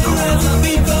on forever,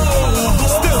 people.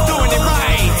 Still doing it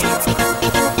right.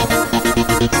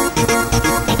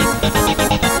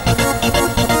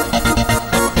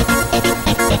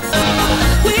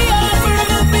 We are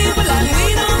forever people, and we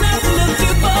don't have to look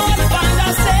too far to find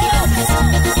ourselves.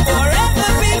 Forever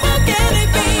people, can it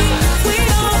be? We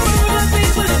are forever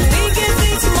people, and we can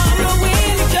see tomorrow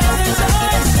in each other's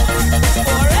eyes.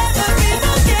 Forever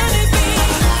people, can it be?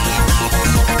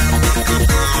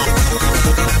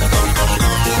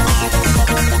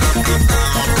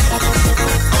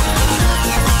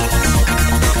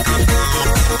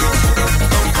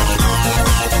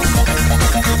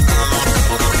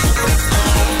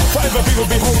 Forever people,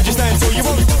 behold you stand so you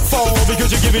won't fall,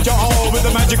 because you give it your all with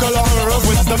the magical aura of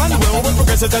wisdom and will. With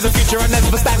progressive as a future and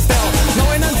never stand still,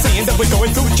 knowing and seeing that we're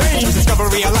going through change.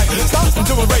 Discovery of life starts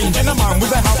to arrange in the mind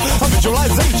with the help of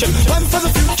visualization. Plan for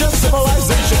the future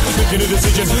civilization, making a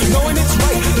decision, knowing it's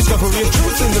right. Discovery of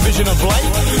truth in the vision of light.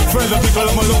 Forever people,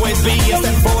 and will always be a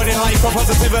step forward in life for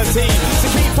positivity. So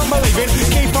keep on believing,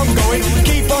 keep on going,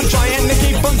 keep on trying to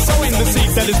keep on sowing the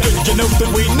seed that is good. You know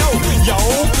that we know, yo.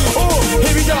 Oh,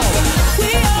 here we go.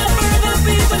 We are forever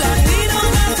people, and we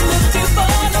don't have to look too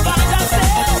far to find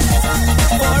ourselves.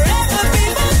 Forever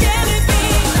people, can it be?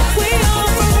 We are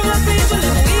forever people,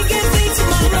 and we can see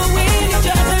tomorrow in each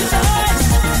other's eyes.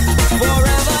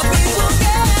 Forever people,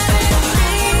 can it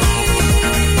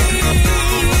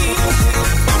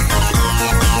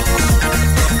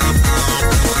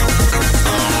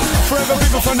Forever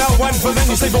people for now and for then.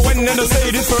 You say but when, and I say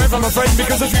it is forever, my friend,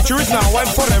 because the future is now and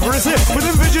forever is here.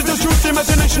 Within visions of truth, the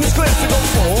imagination is clear to go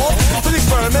forward with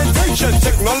experimentation,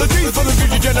 technology for the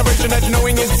future generation, that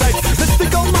knowing insight,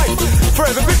 mystical might.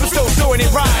 Forever people still doing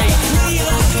it right. We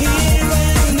are here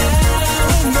and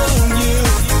now, knowing you.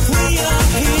 We are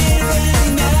here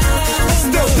and now,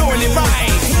 still doing it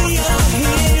right. We are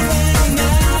here and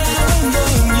now,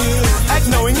 knowing you. At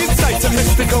knowing insight and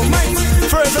mystical might.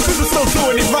 Forever people still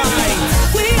doing it right.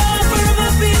 We are forever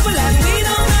people, and we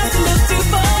don't have to look too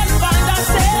far to find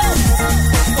ourselves.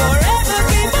 Forever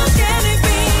people, can it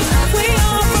be? We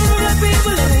are forever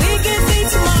people, and we can see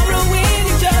tomorrow in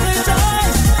each other's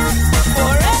eyes.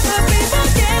 Forever people,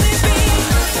 can it be?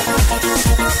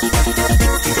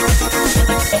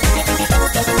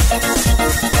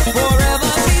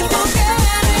 Forever people,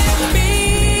 can it be?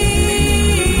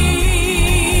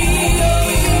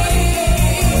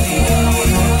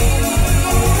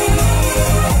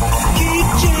 Keep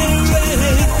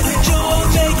generating joy,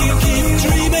 make you keep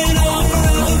dreaming on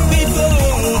forever people.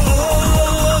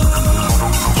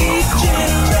 Keep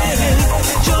generating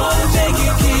joy, make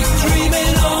you keep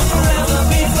dreaming on forever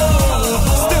people.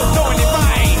 Still doing it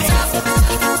right.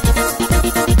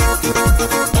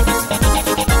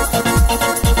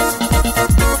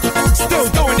 Still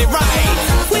doing it right.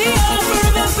 We are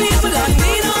forever people, and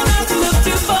we don't have to look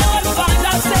too far to find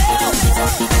ourselves.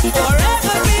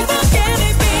 Forever people, can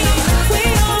it be? We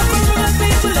are forever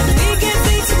people, and we can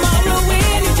see tomorrow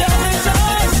in each other's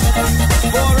eyes.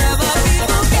 Forever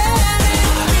people, can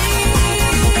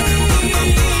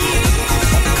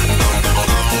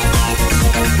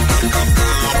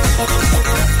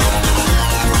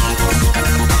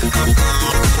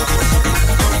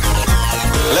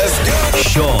Let's go.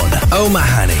 Sean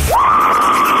O'Mahony.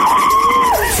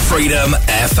 Freedom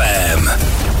FM.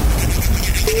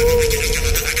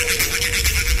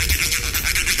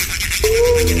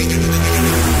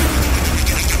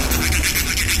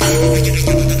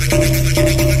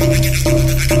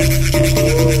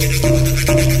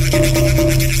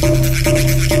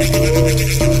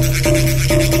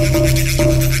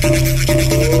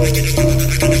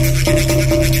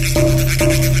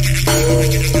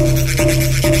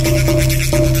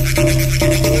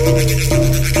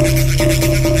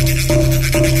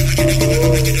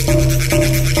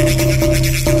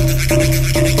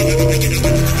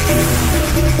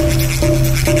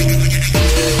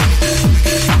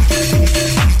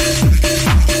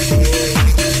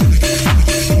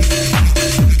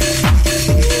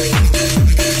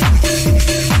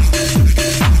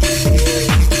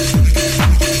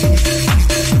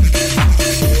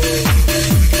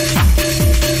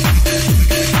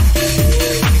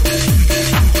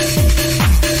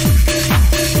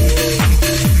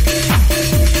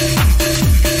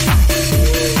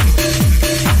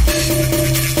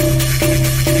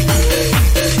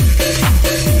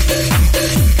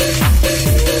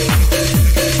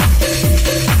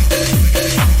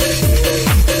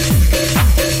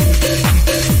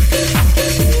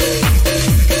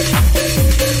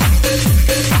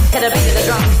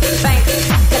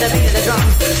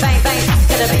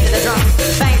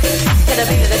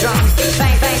 drum,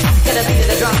 bang bang to the beat of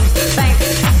the drum, bang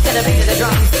to the beat of the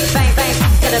drum, bang bang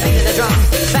to the beat of the drum,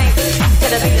 bang to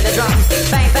the beat of the drum,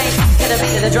 bang bang to the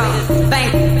beat of the drum, bang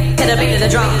to the beat of the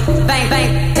drum, bang bang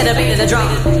to the beat of the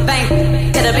drum, bang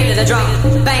to the beat of the drum,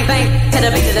 bang bang to the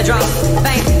beat of the drum,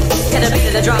 bang to the beat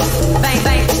of the drum, bang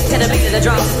bang to the beat of the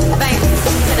drum, bang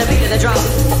to the beat of the drum,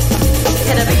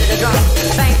 to the beat of the drum,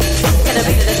 bang to the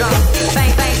beat of the drum,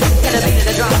 bang bang to the beat of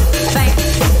the drum, bang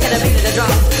to the beat of the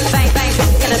drum, bang bang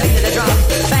to the beat of the drum,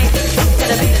 bang to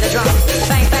the beat of the drum,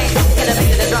 bang bang to the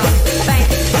beat of the drum, bang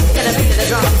to the beat of the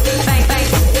drum, bang bang.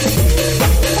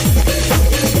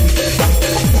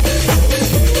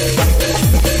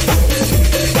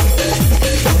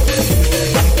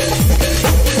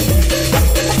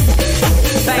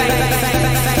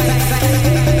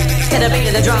 To the beat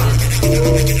of the drum.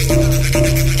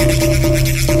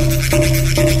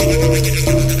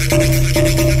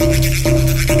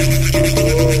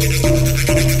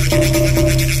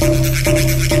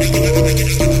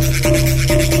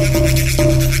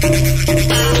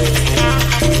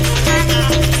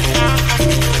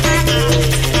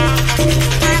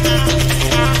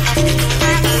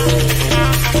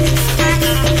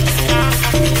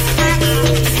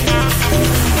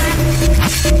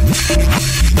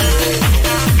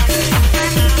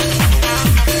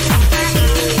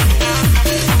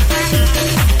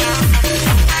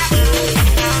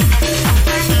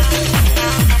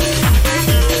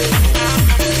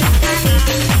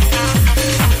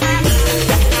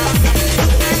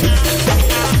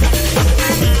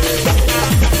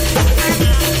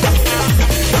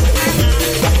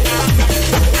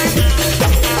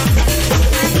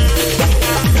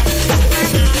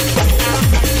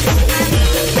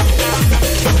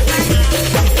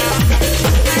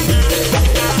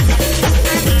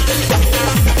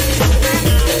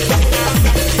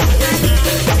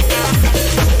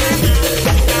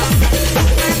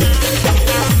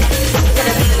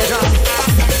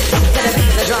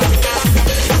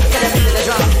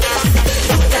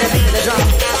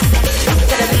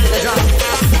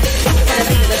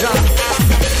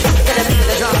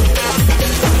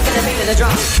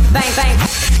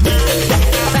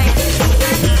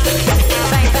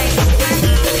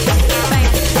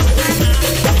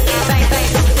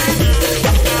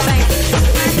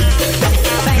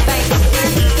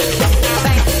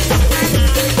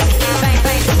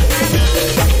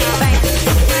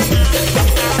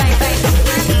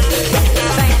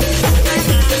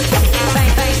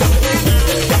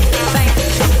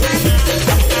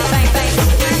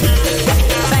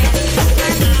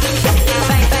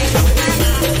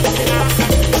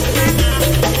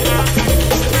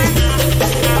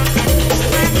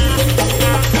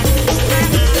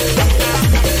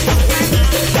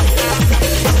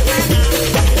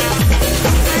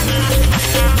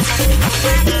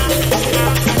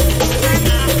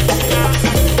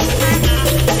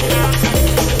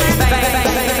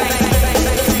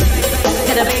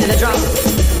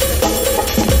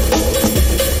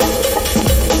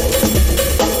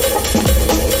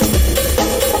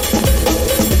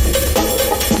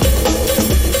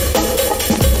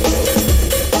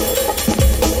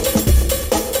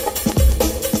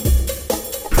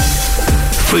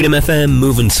 Freedom FM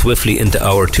moving swiftly into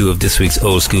hour 2 of this week's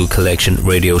Old School Collection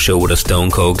radio show with a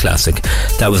Stone Cold classic.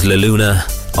 That was La Luna,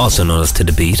 also known as To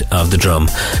the Beat of the Drum.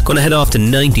 Going to head off to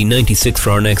 1996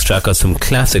 for our next track. Got some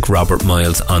classic Robert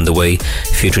Miles on the way,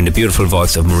 featuring the beautiful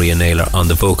voice of Maria Naylor on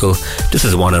the vocal. This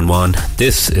is One on One.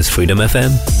 This is Freedom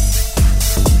FM.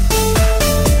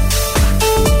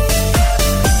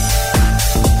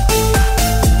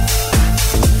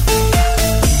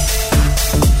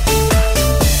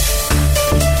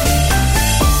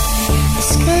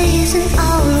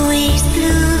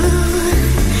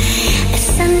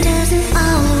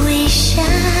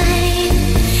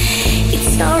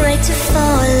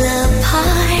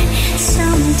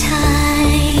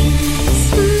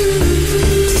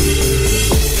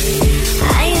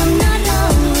 I am not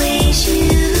always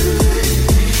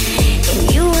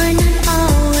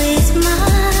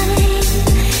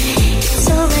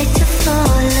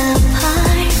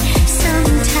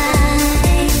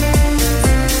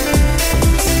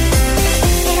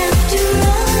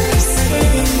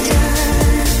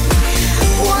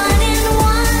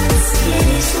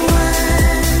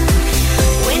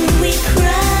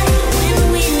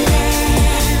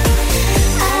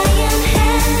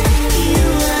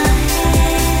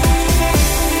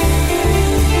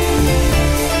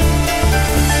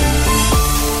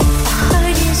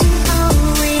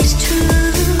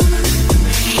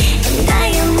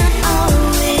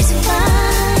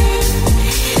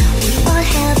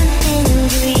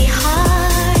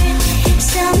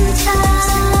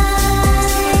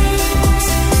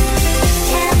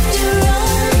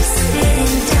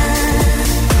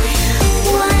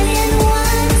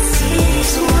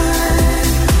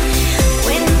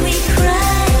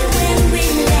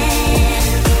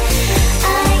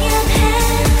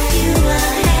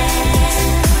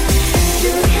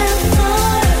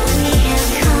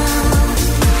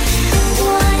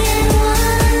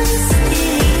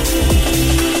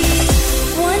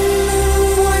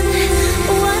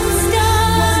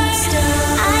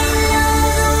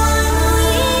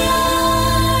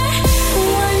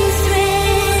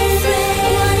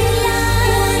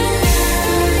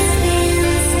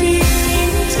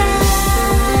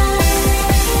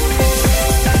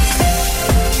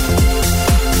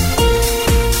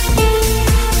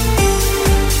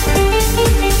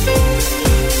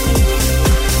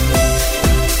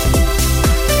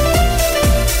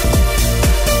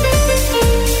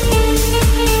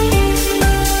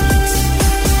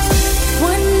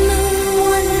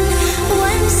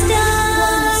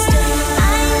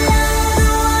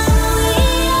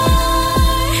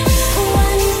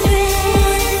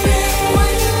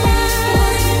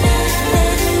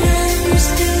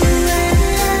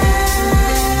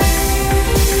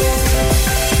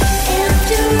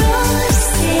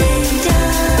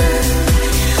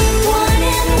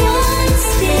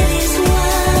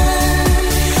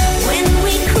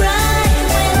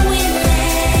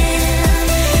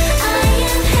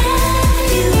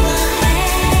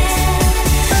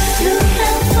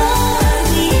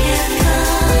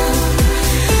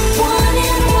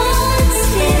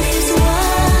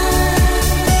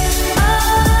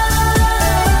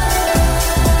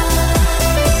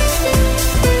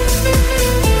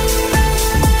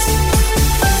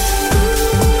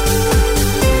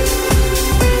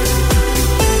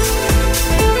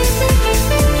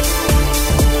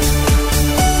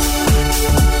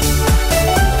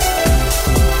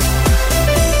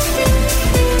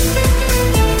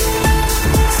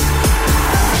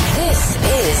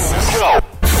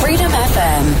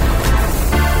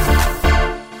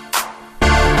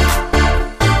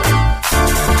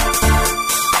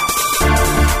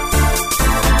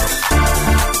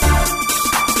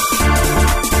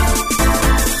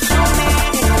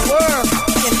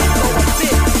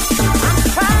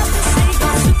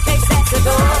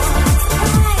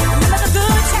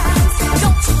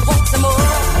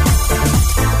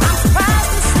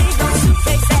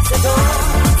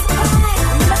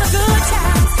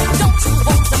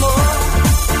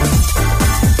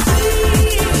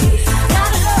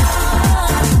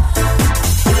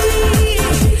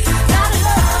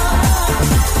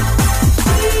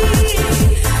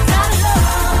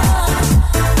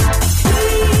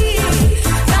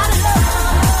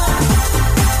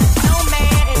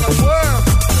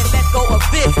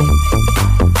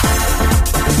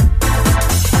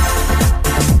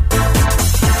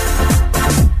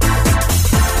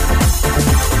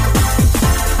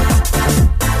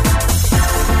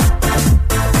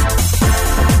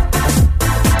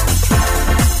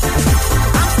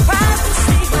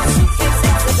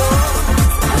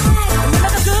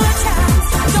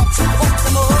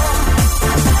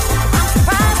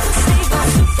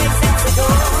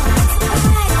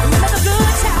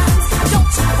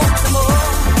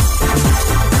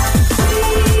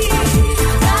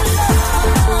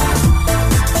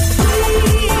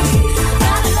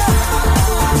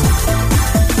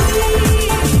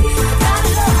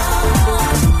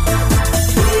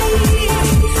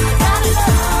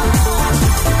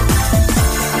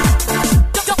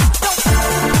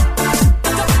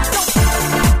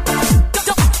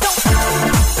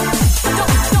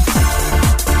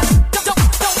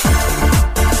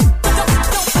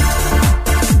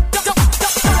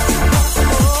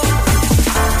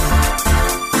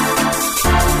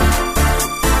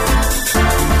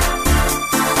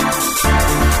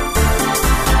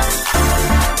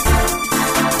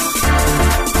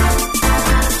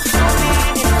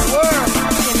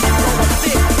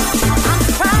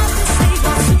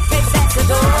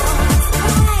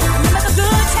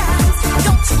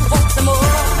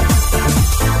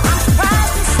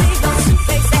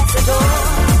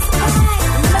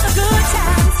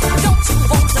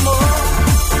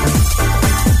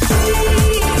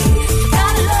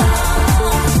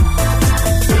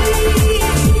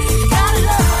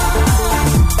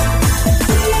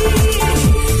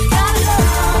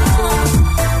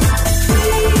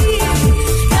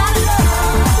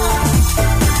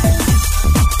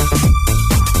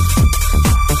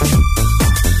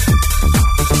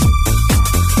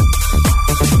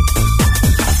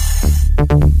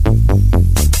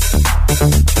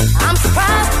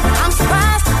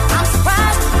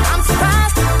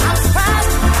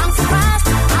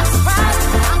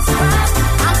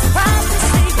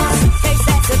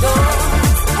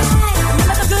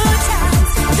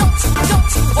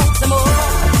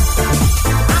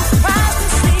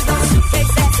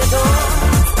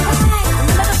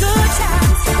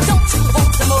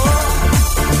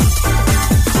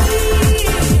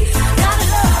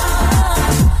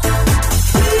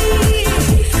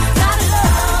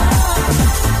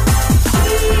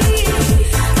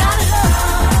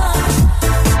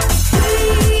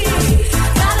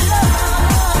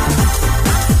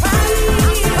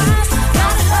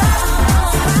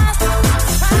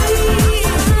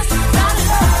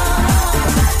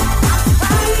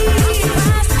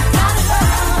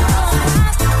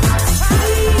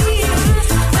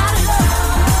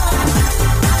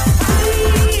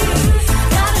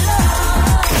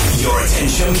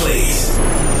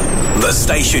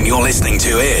station you're listening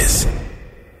to is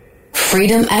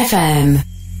Freedom FM.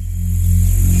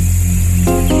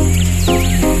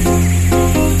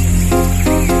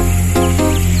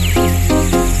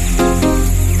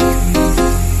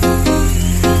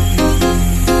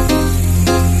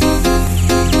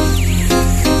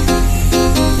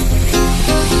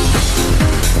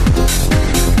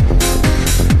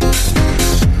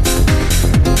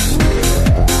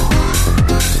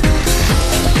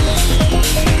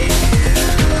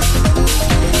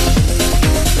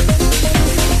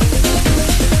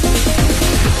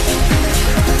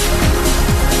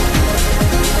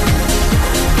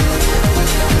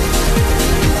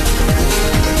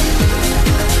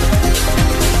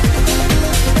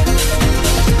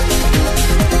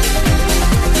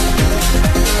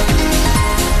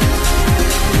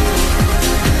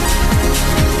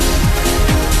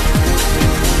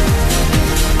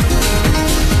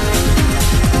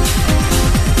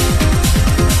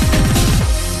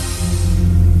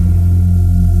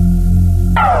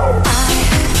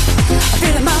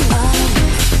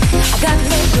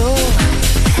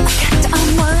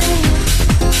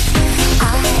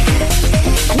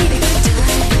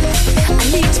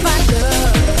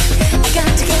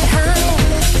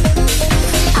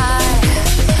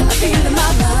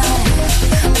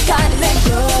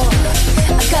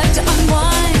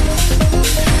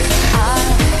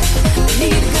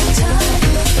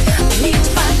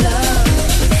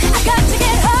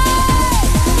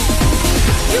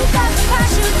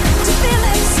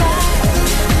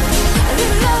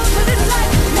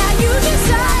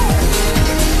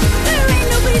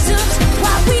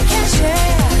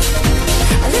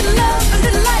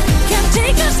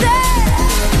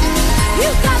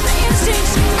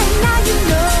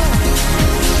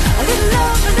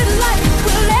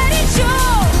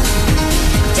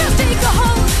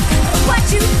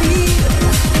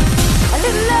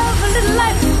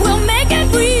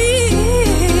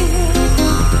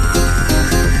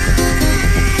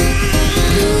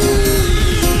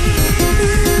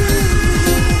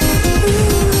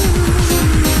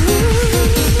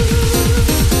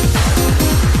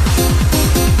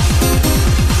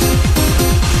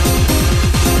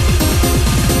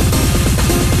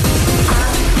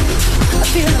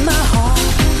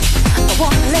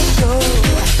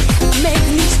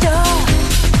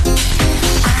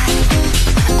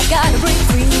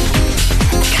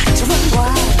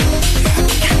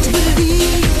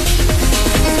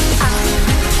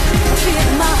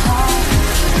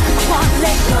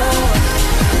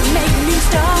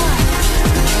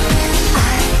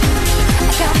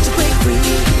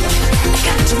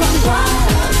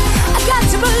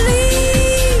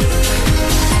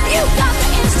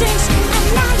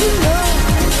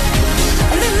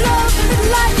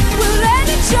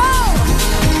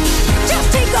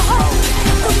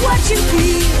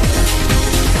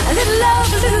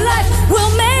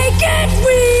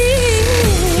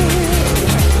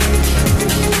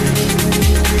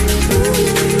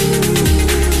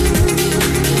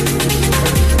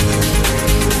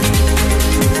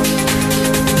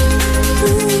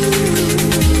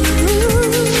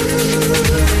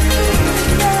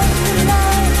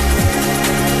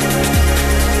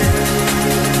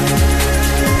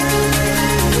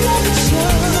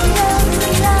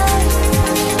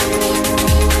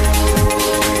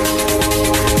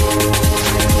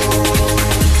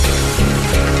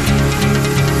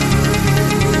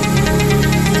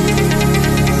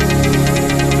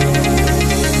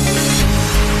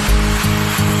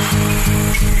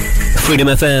 Freedom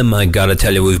FM, I gotta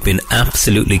tell you, we've been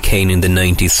absolutely caning the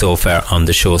 90s so far on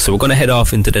the show. So we're going to head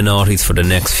off into the noughties for the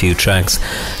next few tracks.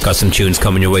 Got some tunes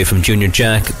coming your way from Junior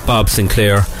Jack, Bob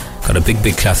Sinclair, got a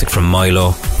big classic from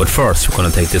Milo. But first, we're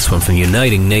going to take this one from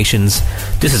Uniting Nations.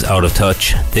 This is Out of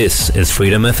Touch. This is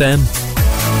Freedom FM.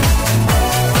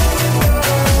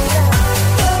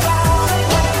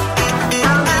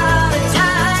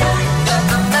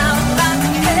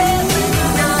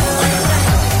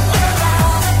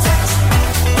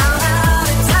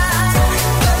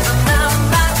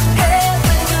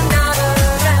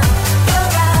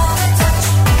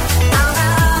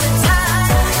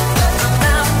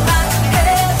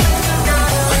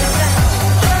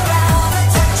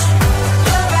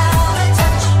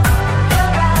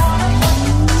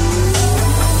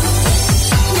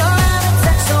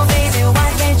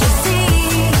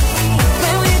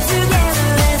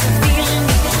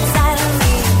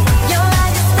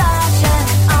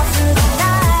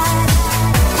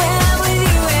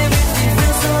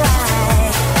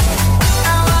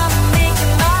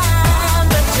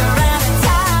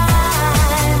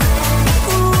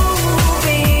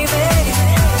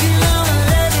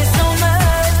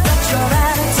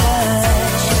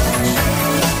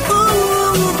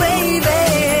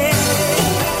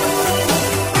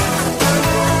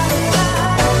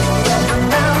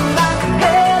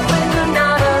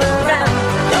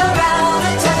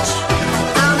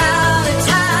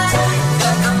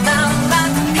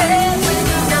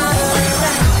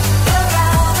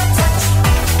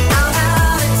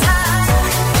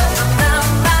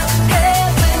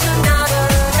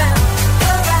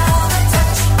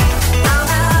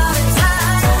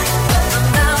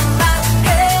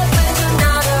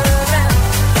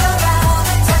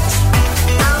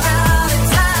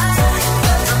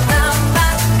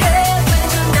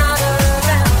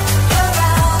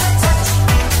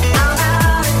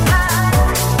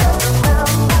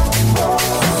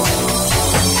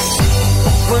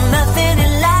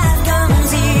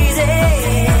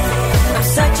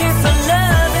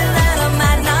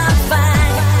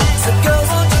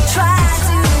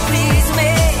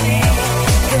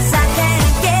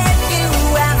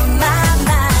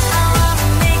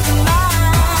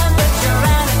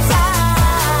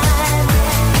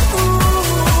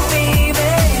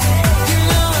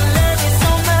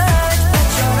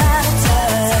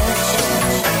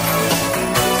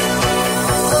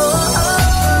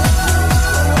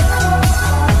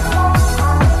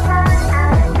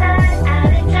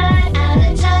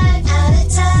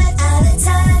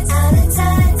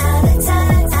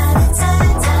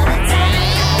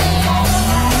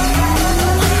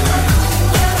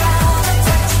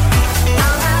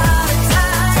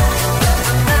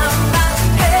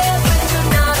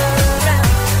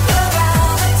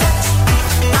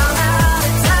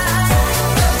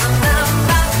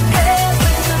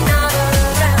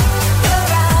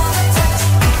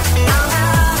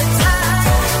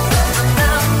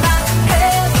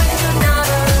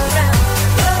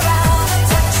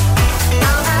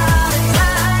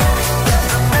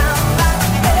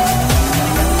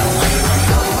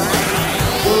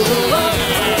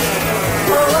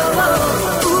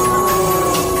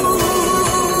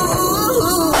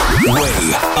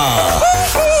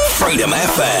 Freedom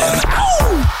FM.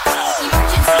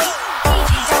 Emergency.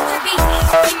 DJ Dr. B.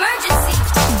 Emergency.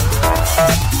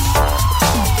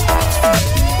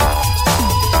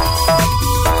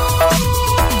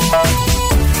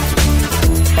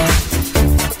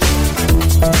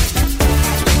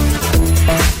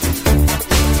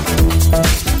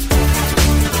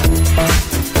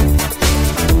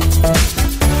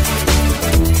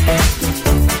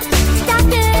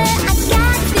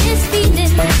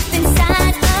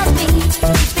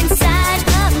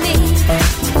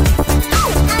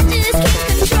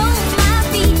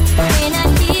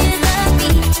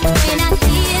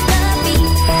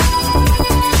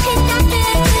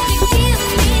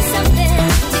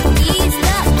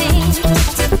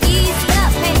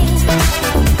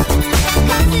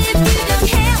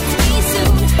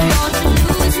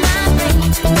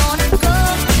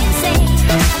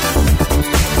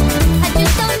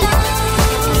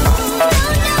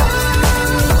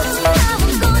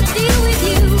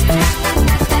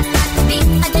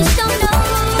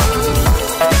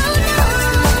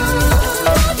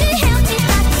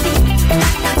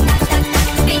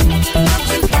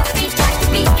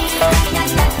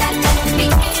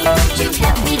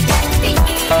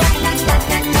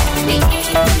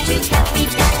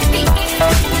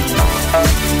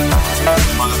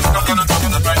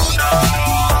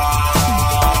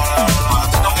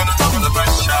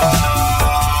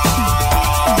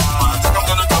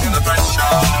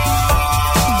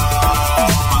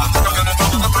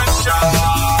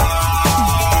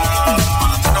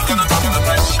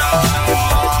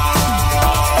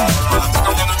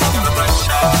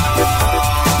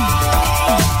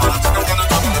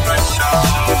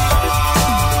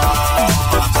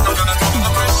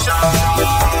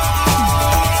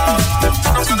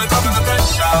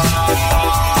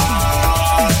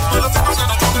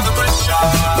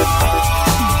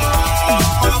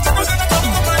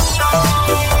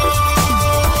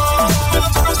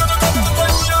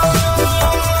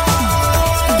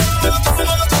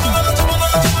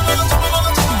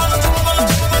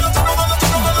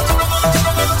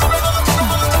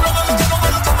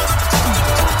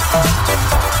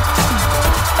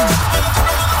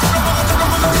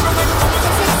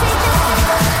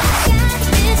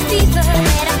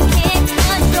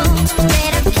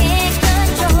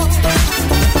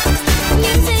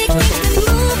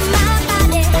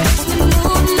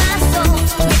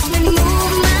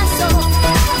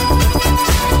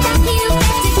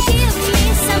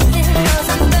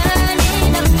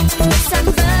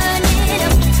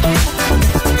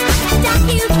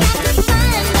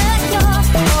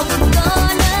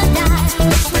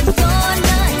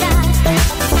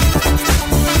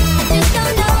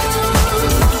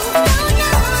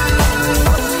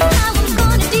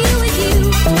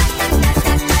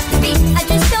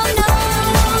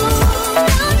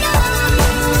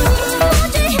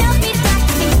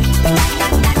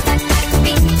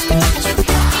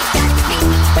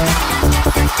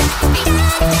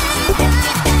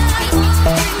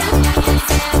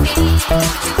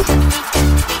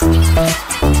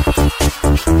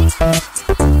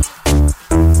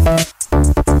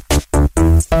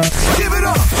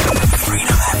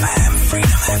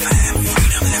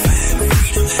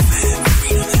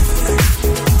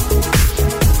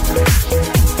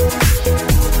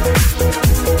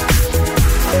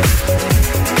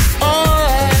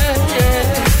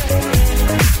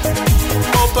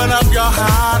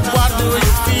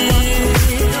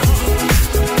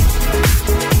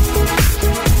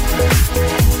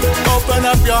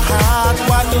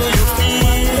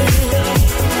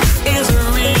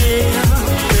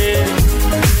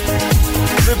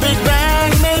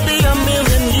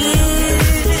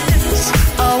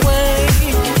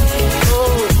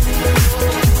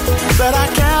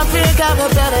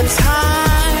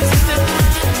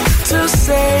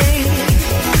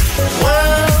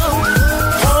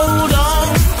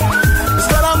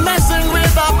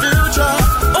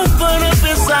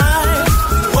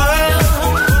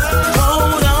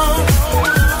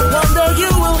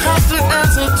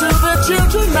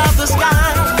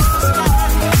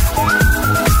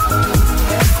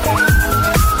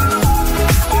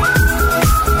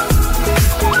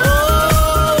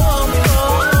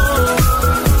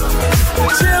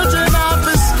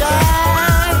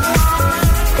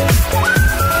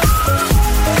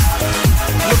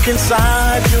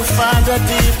 Inside you find a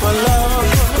deeper love,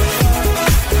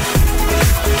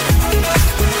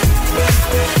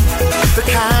 the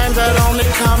kind that only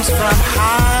comes from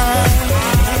high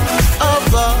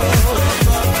above.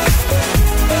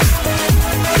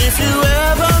 If you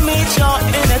ever meet your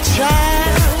inner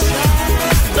child,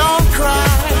 don't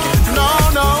cry, no,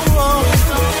 no,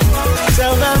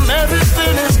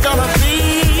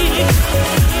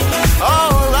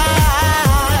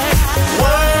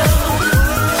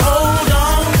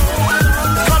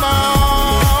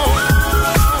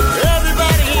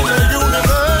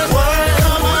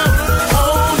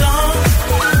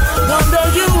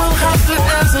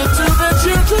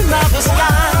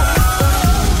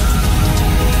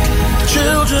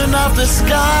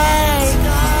 sky.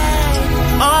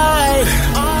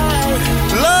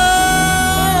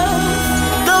 Love,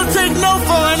 don't take no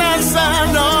for an answer,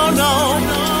 no, no.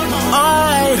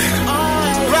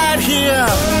 Right here,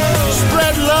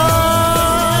 spread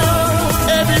love.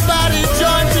 Everybody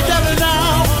join together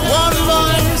now. One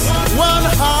voice, one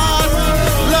heart,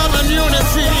 love and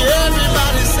unity.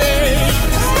 Everybody say.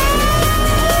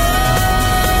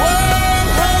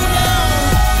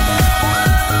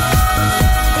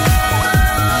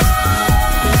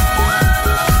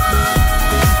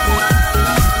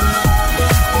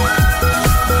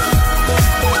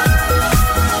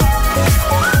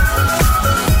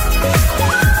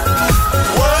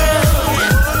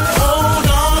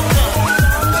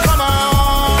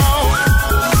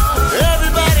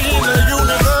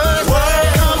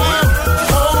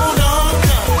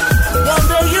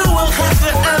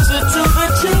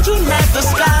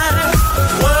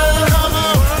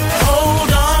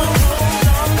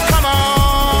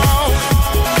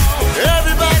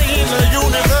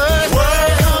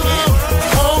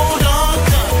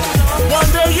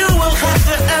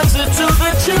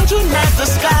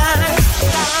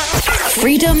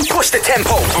 Freedom. Push the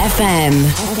tempo. FM.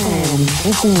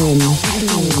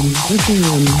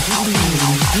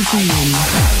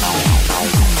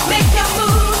 Make your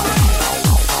move,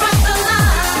 cross the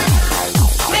line.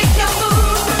 Make your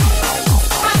move,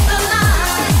 cross the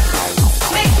line.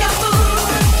 Make your move,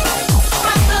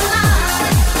 cross the line.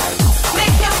 Make your move, cross the line.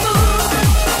 Make your move,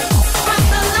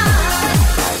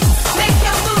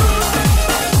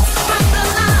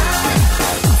 cross the line.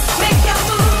 Make your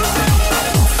move,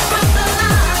 cross the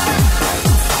line.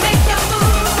 Make your move, cross the line. Make your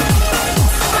move,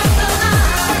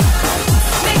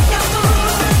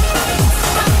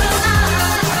 cross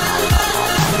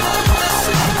the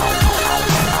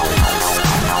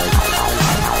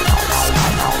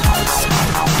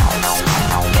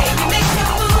baby, make your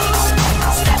move,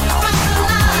 step across the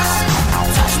line.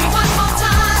 Touch me one more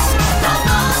time, come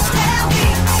on, tell me.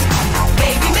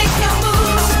 Baby, make your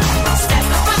move, step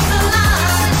across the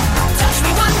line. Touch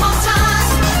me one more time,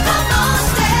 come on,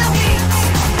 tell me.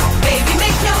 Baby,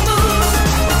 make your move,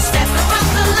 step across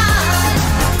the line.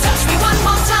 Touch me one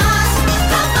more time,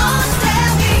 come on,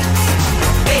 tell me.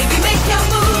 Baby, make your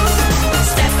move,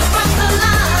 step across the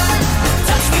line.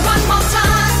 Touch me one more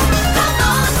time, come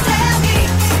on, tell me.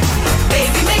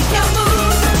 Baby, make your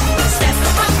move, step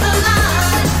across the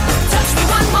line. Touch me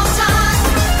one more time,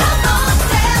 come on,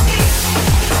 tell me.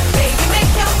 Baby,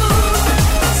 make your move,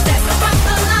 step across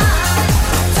the line.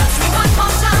 Touch me one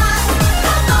more time,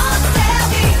 come on, tell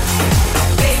me.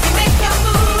 Baby, make your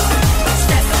move,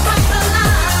 step across the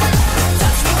line.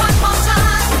 Touch me one more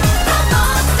time, come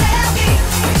on, tell me.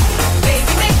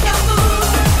 Baby, make your move,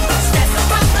 step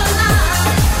across the line.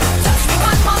 Touch me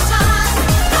one more time,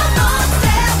 come on,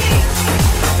 tell me.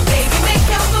 Baby, make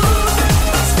your move,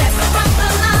 step across the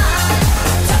line.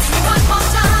 Touch me one more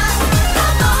time,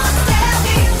 come on, tell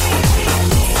me.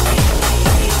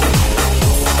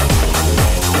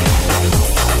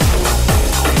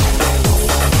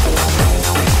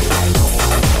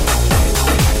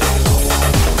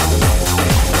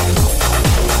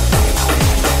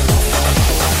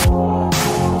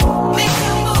 Make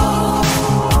your move,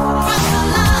 cross the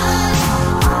line.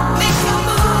 Make your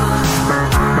move,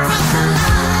 cross the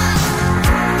line.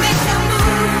 Make your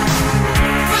move,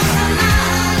 cross the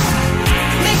line.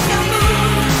 Make your move,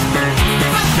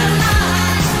 cross the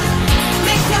line.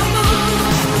 Make your move,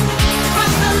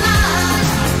 cross the line.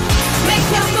 Make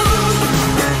your move,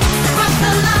 cross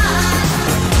the line.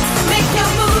 Make your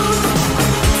move,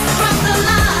 cross the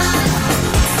line.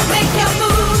 Make your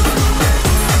move,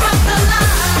 cross the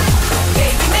line.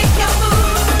 Baby, make your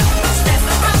move, step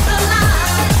across the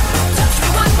line. Touch me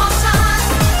one more time,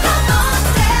 come on,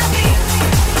 tell me.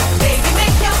 Baby,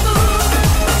 make your move,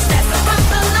 step across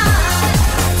the line.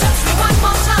 Touch me one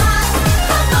more time,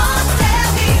 come on, tell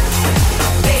me.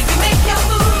 Baby, make your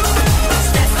move,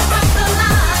 step across the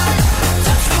line.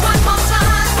 Touch me one more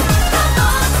time, come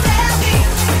on, tell me.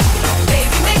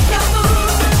 Baby, make your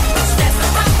move, step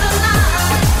across the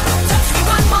line. Touch me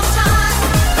one more time,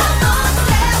 come on,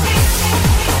 tell me.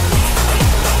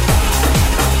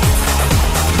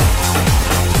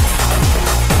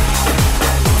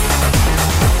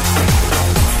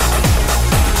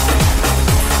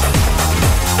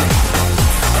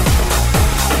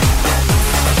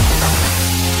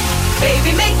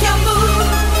 Baby, make your move,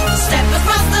 step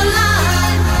across the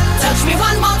line. Touch me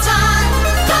one more time,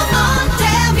 come on,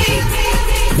 tell me.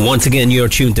 Once again, you're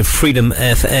tuned to Freedom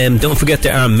FM. Don't forget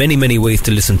there are many, many ways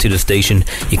to listen to the station.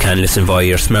 You can listen via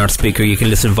your smart speaker, you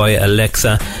can listen via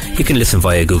Alexa, you can listen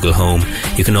via Google Home.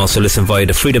 You can also listen via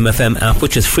the Freedom FM app,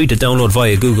 which is free to download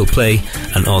via Google Play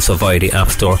and also via the App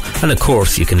Store. And of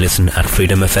course, you can listen at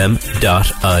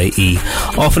freedomfm.ie.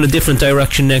 Off in a different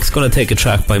direction next, going to take a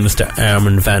track by Mr.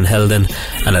 Armin van Helden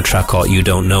and a track called You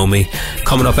Don't Know Me.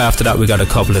 Coming up after that, we got a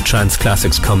couple of trance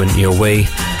classics coming your way.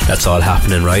 That's all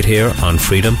happening right here on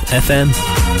Freedom FM.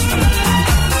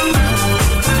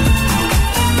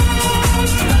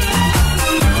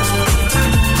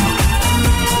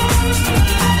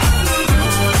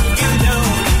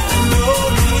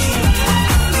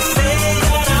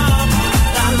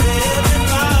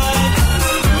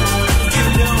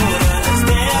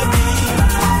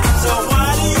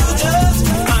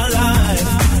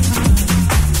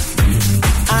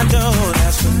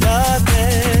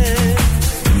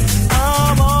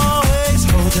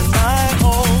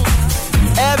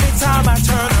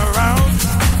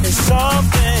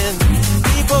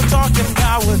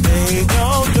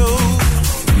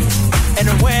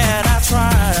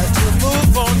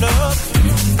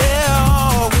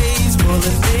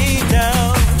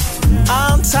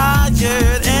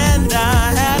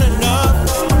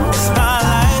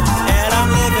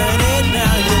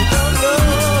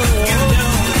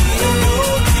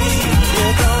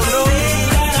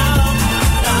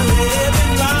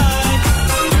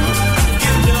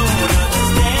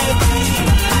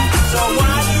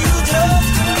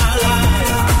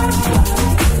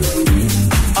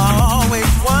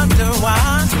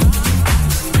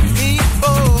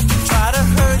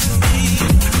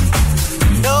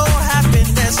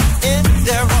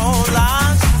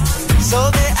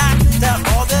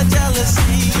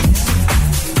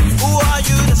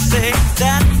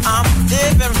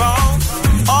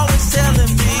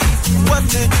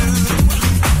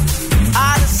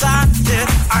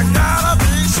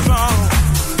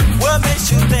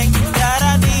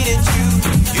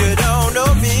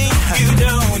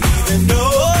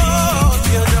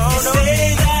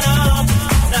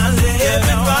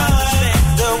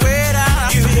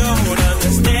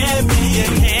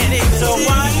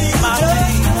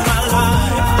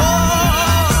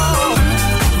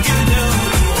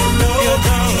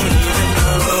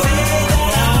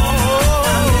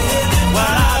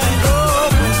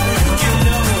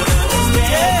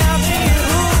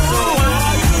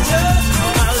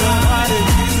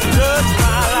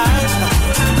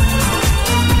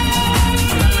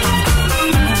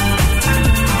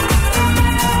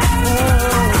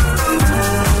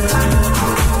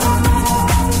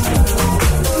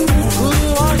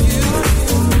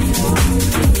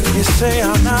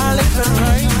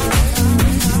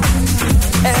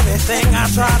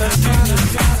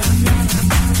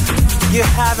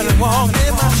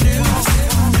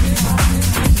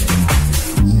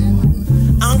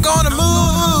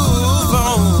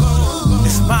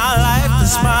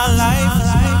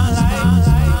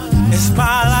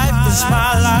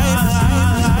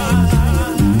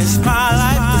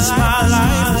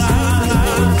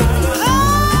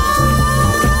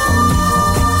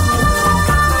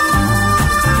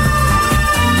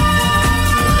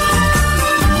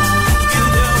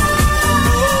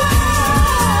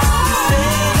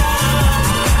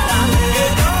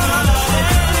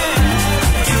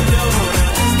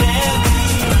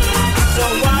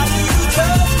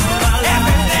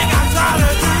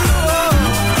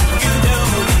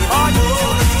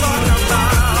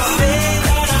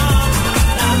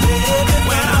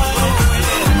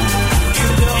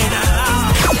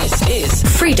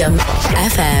 Freedom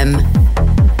FM.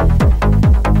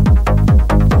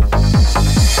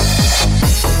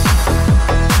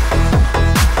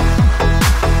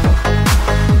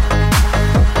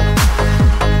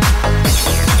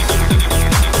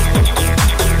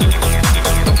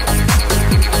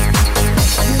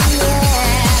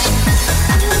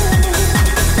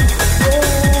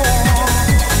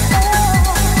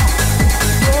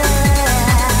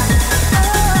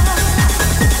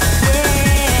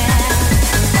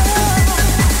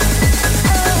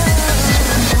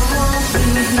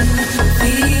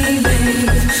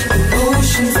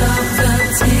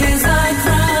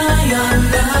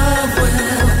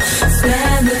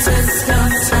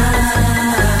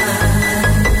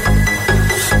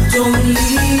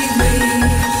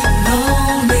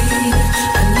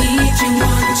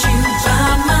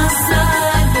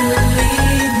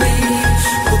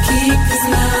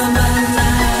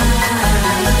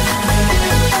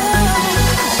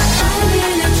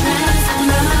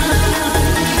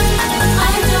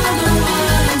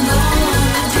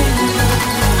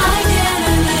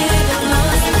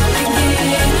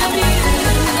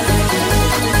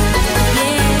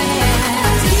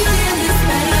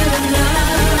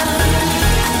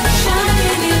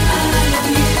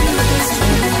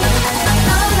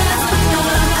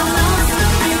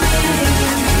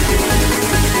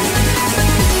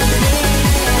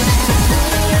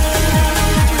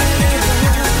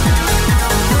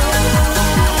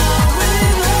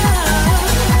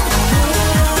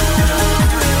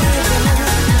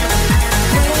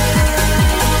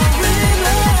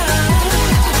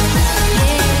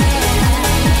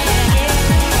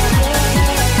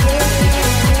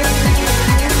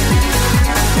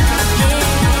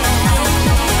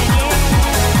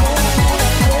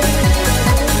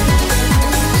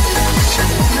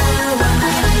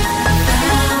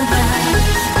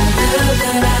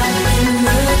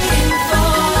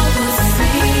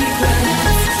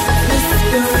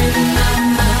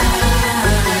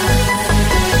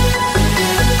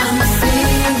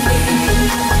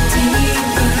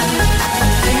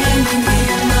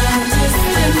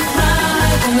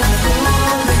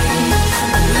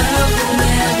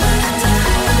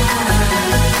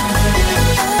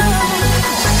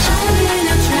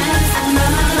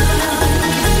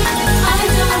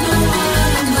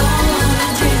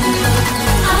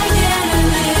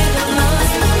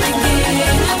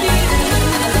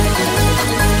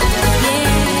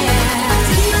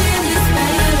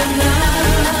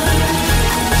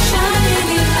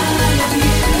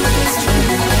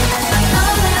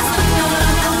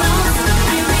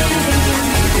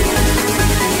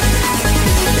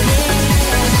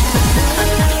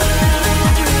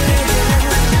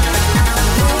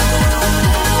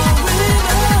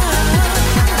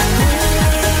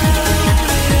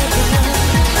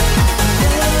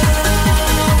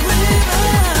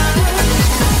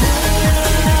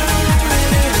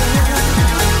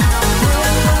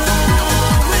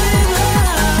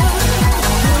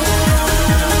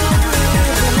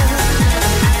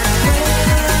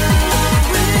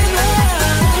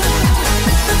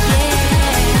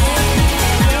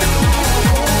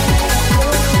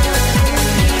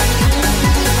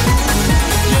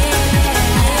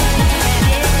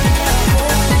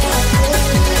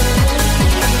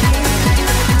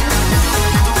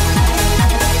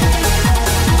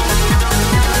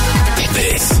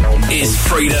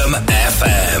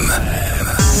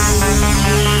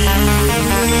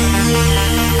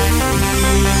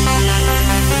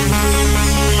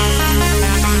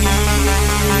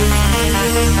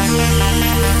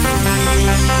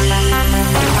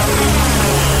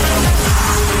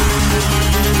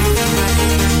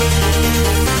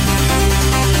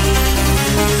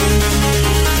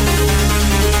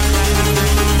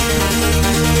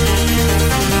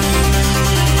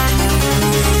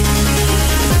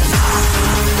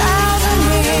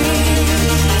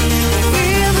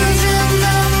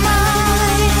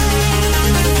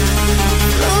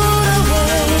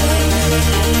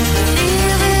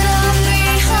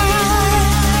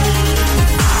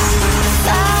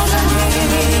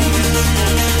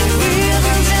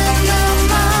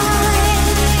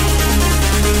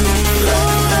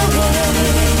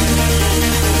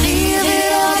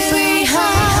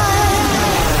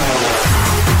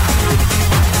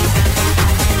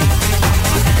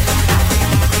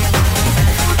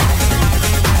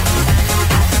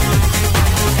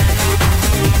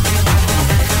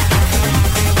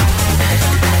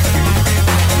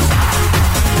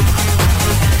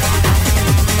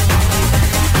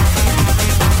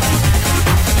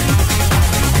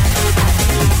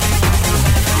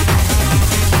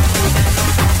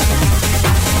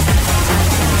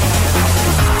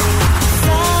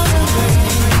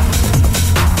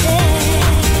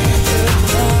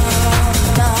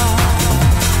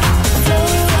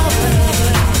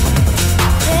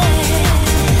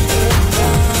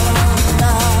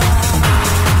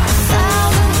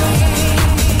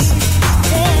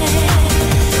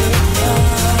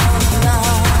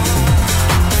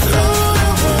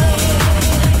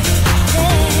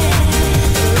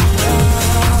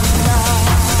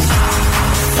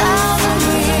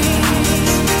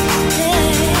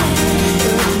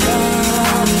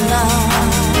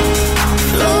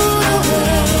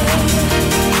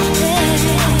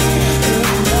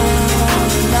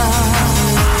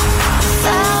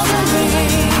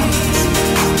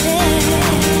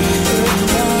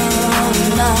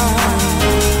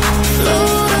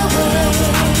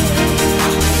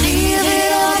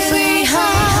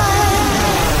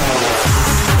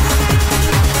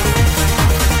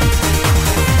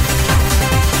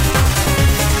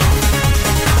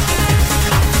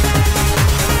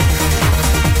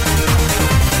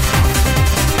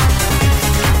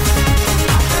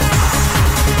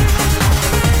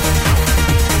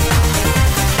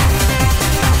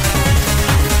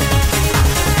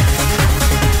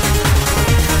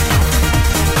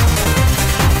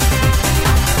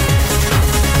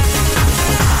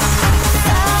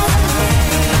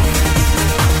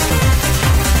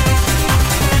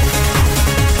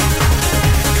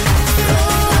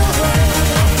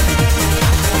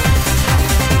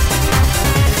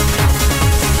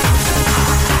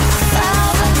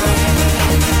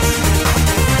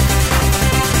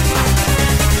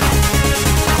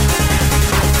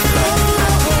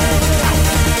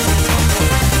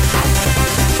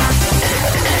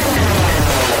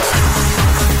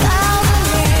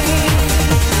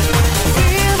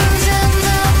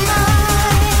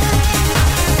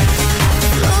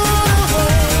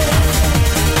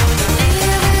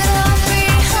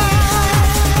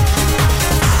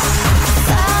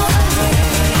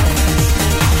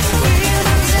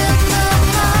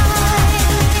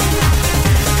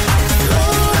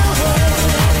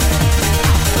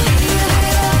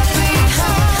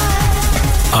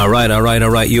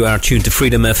 Alright. You are tuned to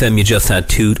Freedom FM. You just had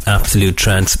two absolute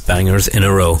trance bangers in a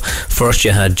row. First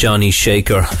you had Johnny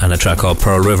Shaker and a track called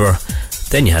Pearl River.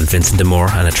 Then you had Vincent D'Amour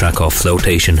and a track called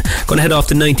Flotation. Gonna head off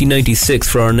to 1996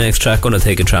 for our next track. Gonna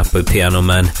take a track by Piano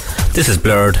Man. This is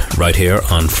Blurred right here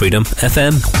on Freedom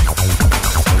FM.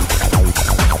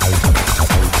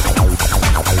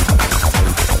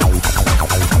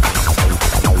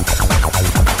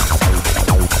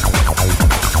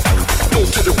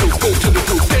 Both to the groove, both to the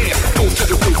groove, dance. Both to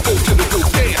the groove, both to the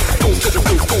groove, dance. Both to the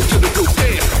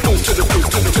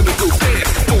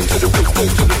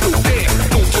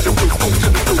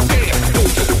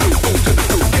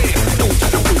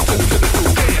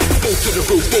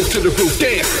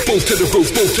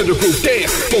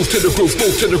groove,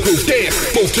 to the groove, dance.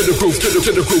 Both to the groove, both to the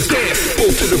groove, dance.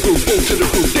 Both to the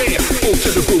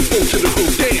groove, both to the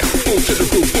groove, dance. Both to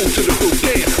the groove, both to the groove,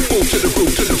 dance. Both to the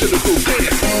groove, to the groove,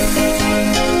 dance.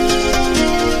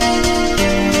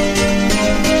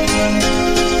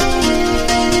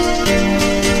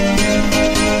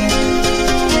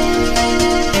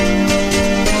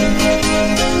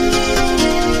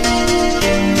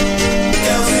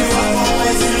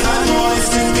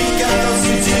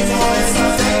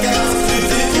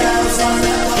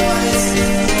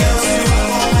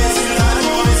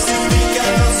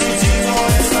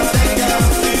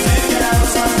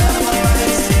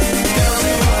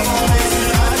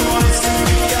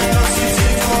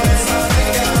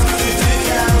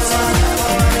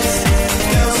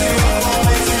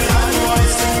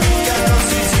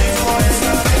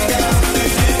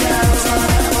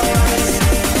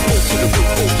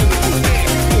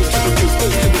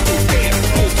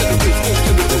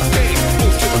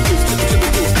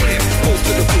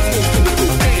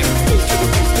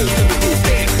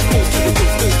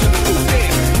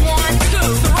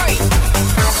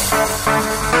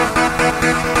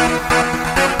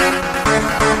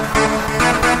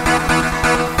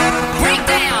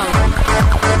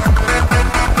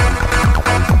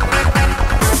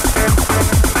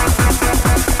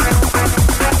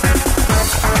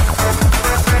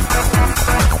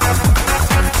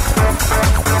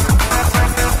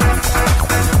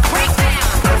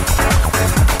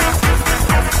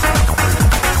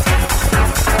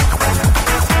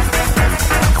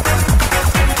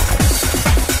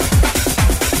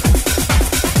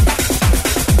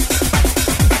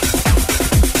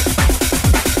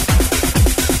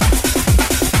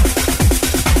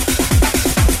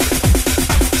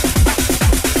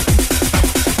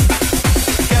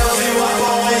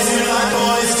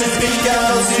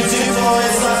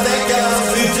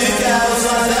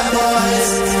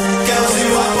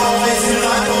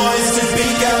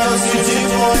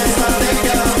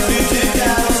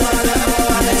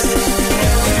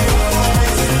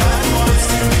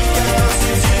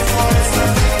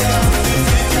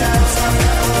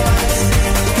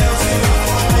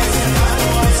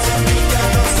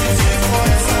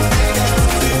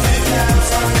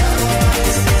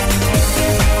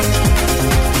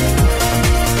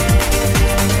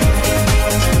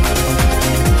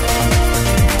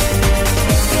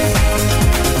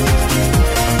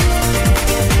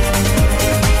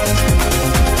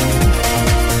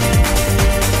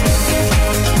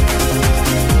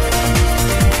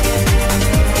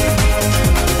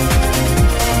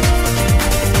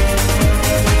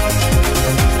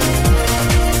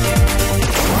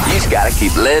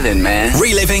 Keep living, man.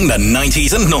 Reliving the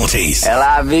 90s and noughties.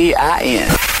 LIVIN.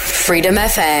 Freedom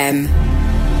FM.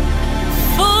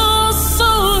 For so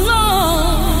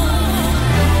long,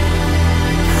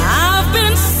 I've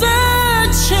been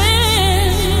searching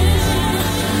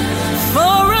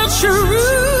for a true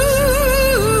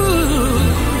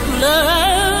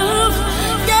love.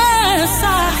 Yes, I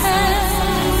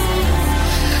have.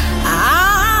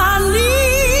 I need.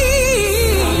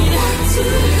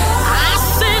 I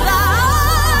said I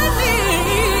need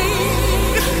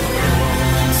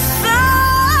somebody.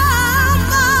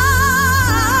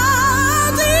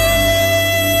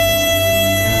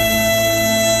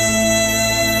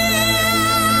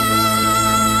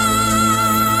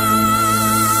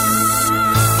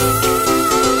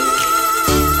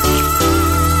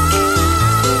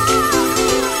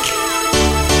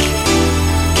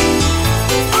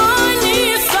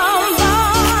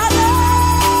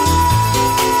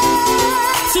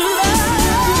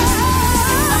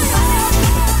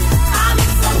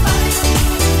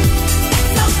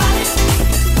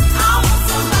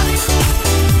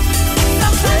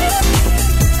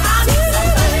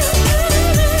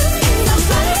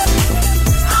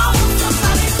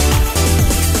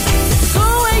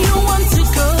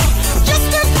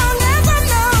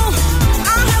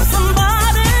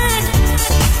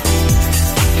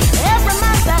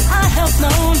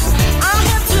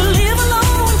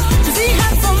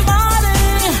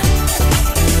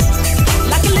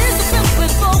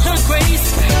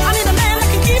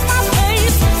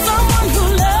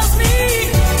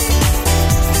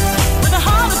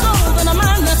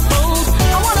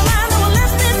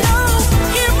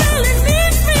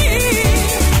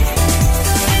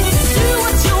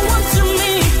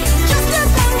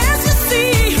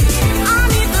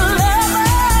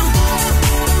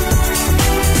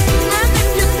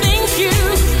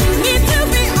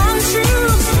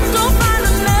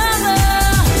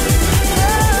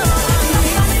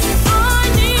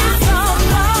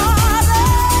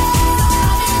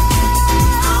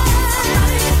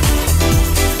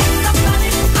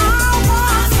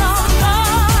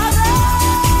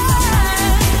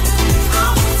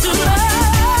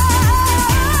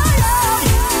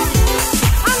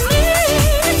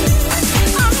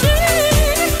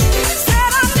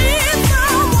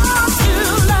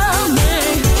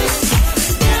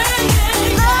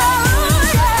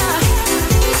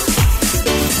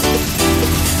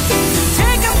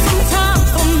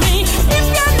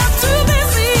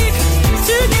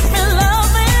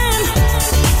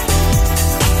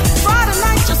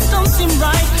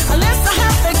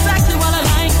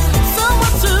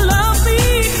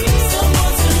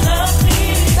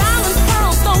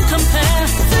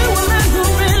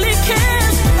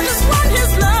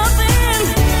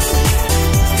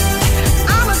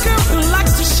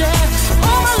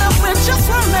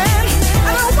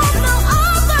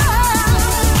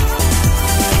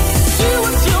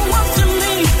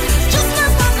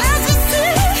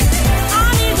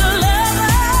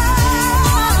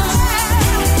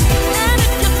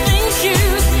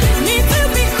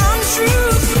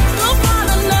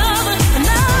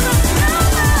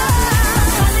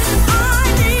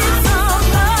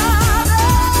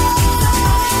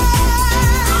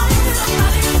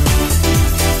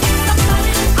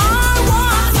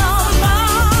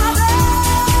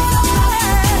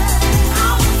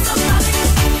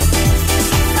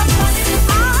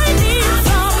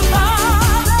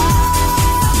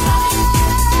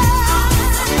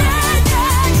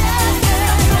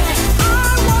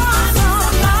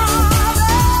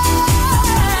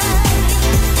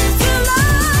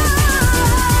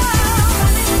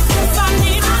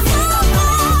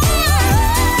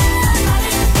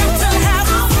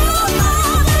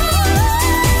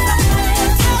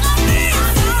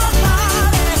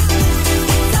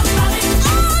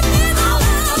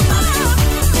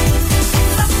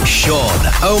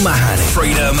 O'Mahony.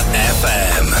 Freedom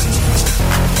FM.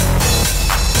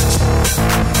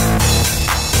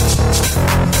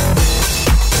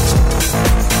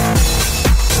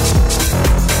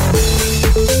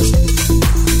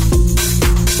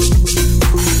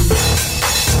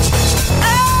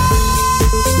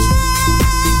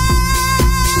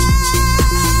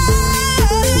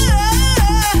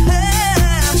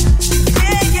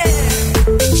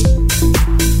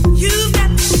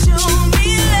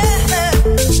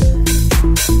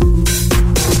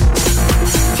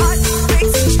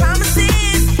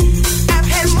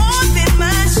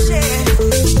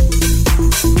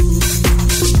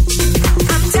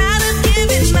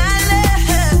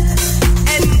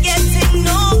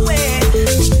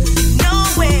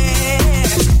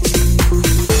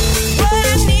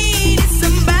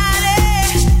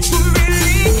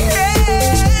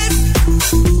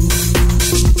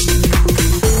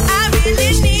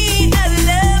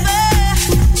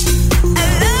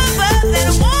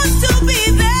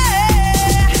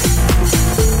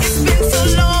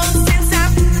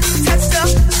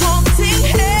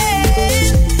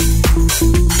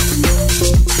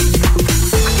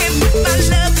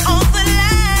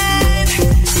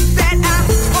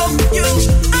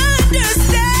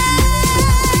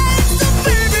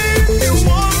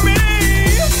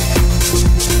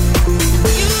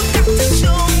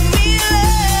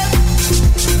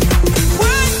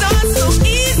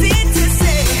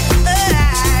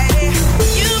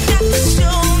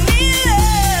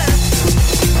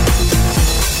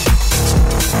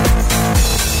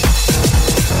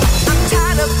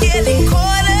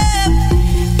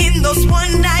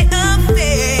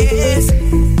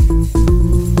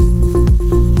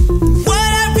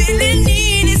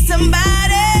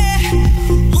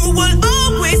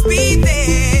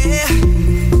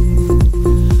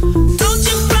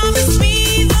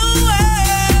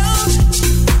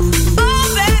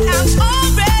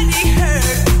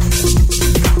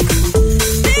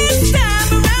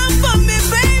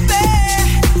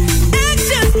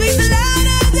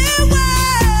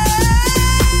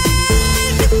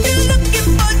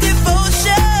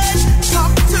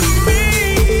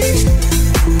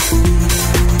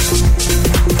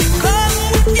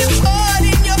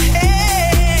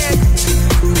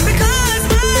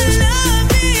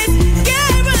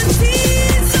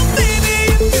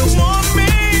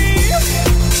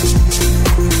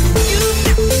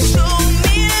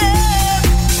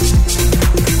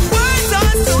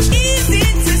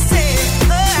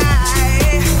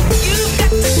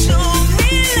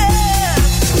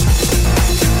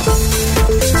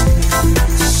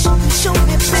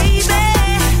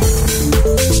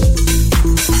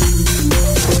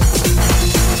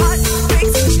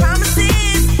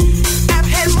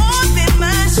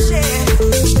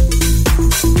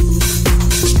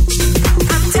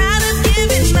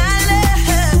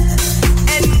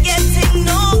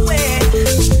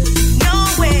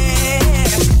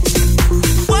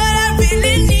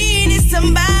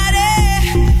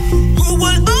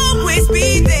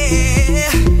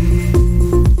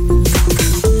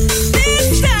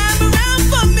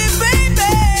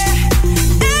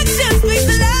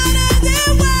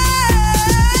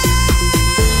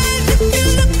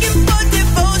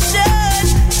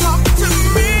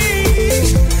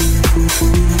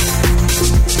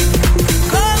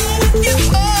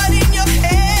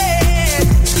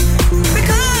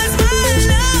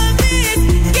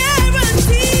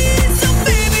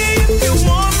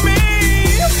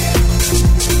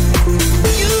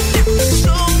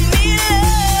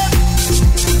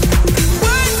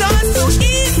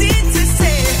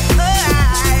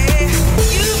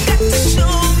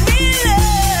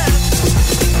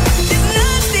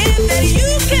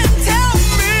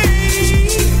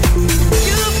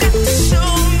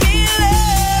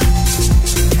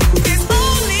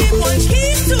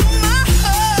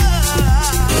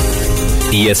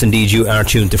 Yes, indeed, you are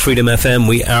tuned to Freedom FM.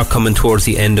 We are coming towards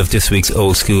the end of this week's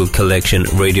Old School Collection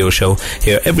radio show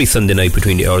here every Sunday night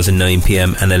between the hours of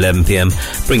 9pm and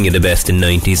 11pm, bringing you the best in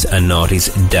 90s and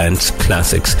noughties dance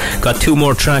classics. Got two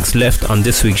more tracks left on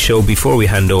this week's show before we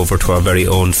hand over to our very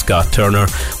own Scott Turner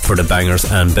for the Bangers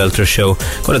and Belters show.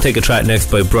 Going to take a track next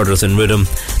by Brothers in Rhythm.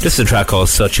 This is a track called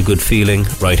Such a Good Feeling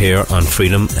right here on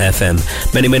Freedom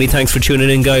FM. Many, many thanks for tuning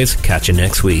in, guys. Catch you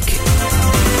next week.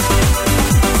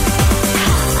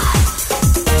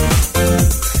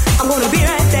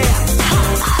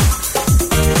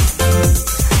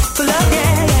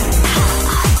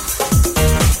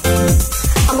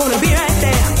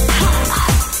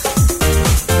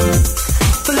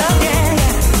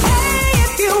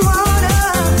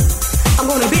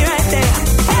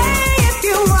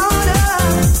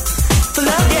 For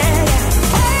love.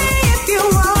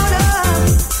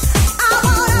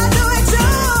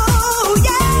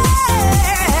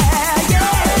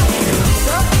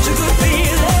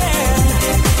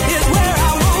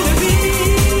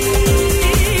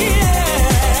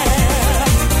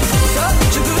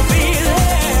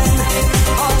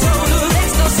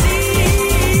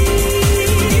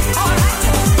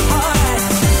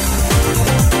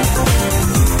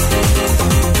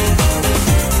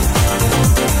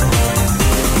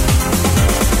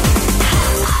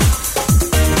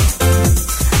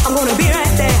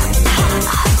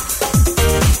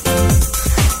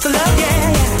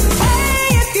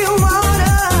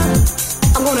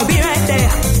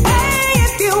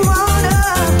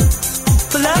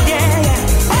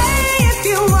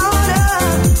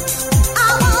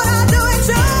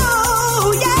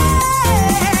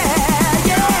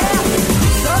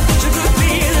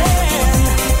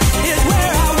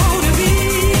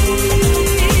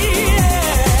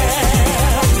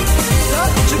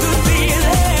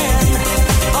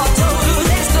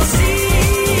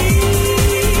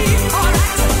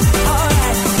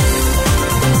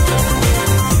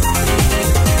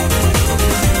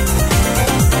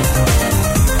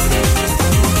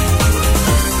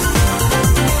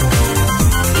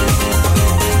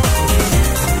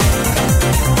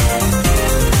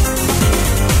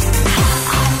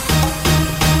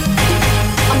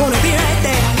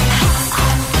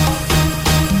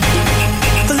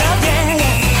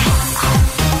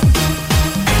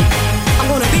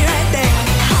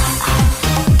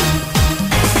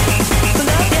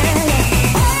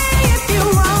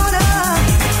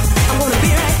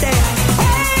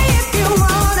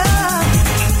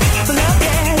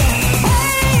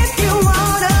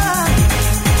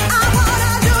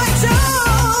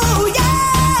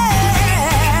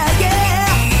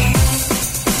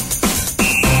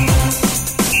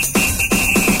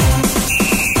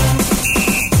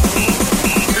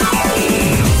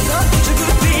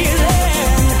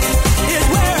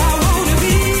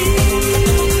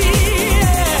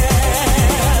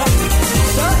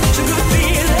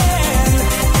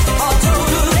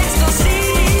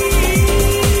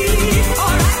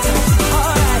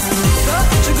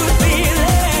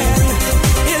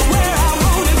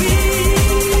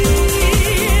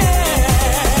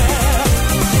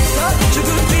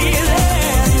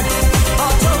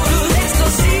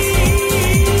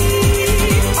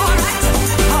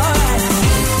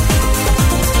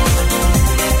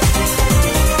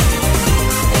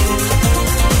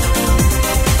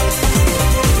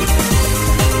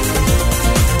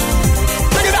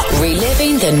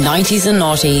 90s and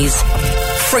noughties.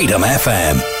 Freedom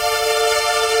FM.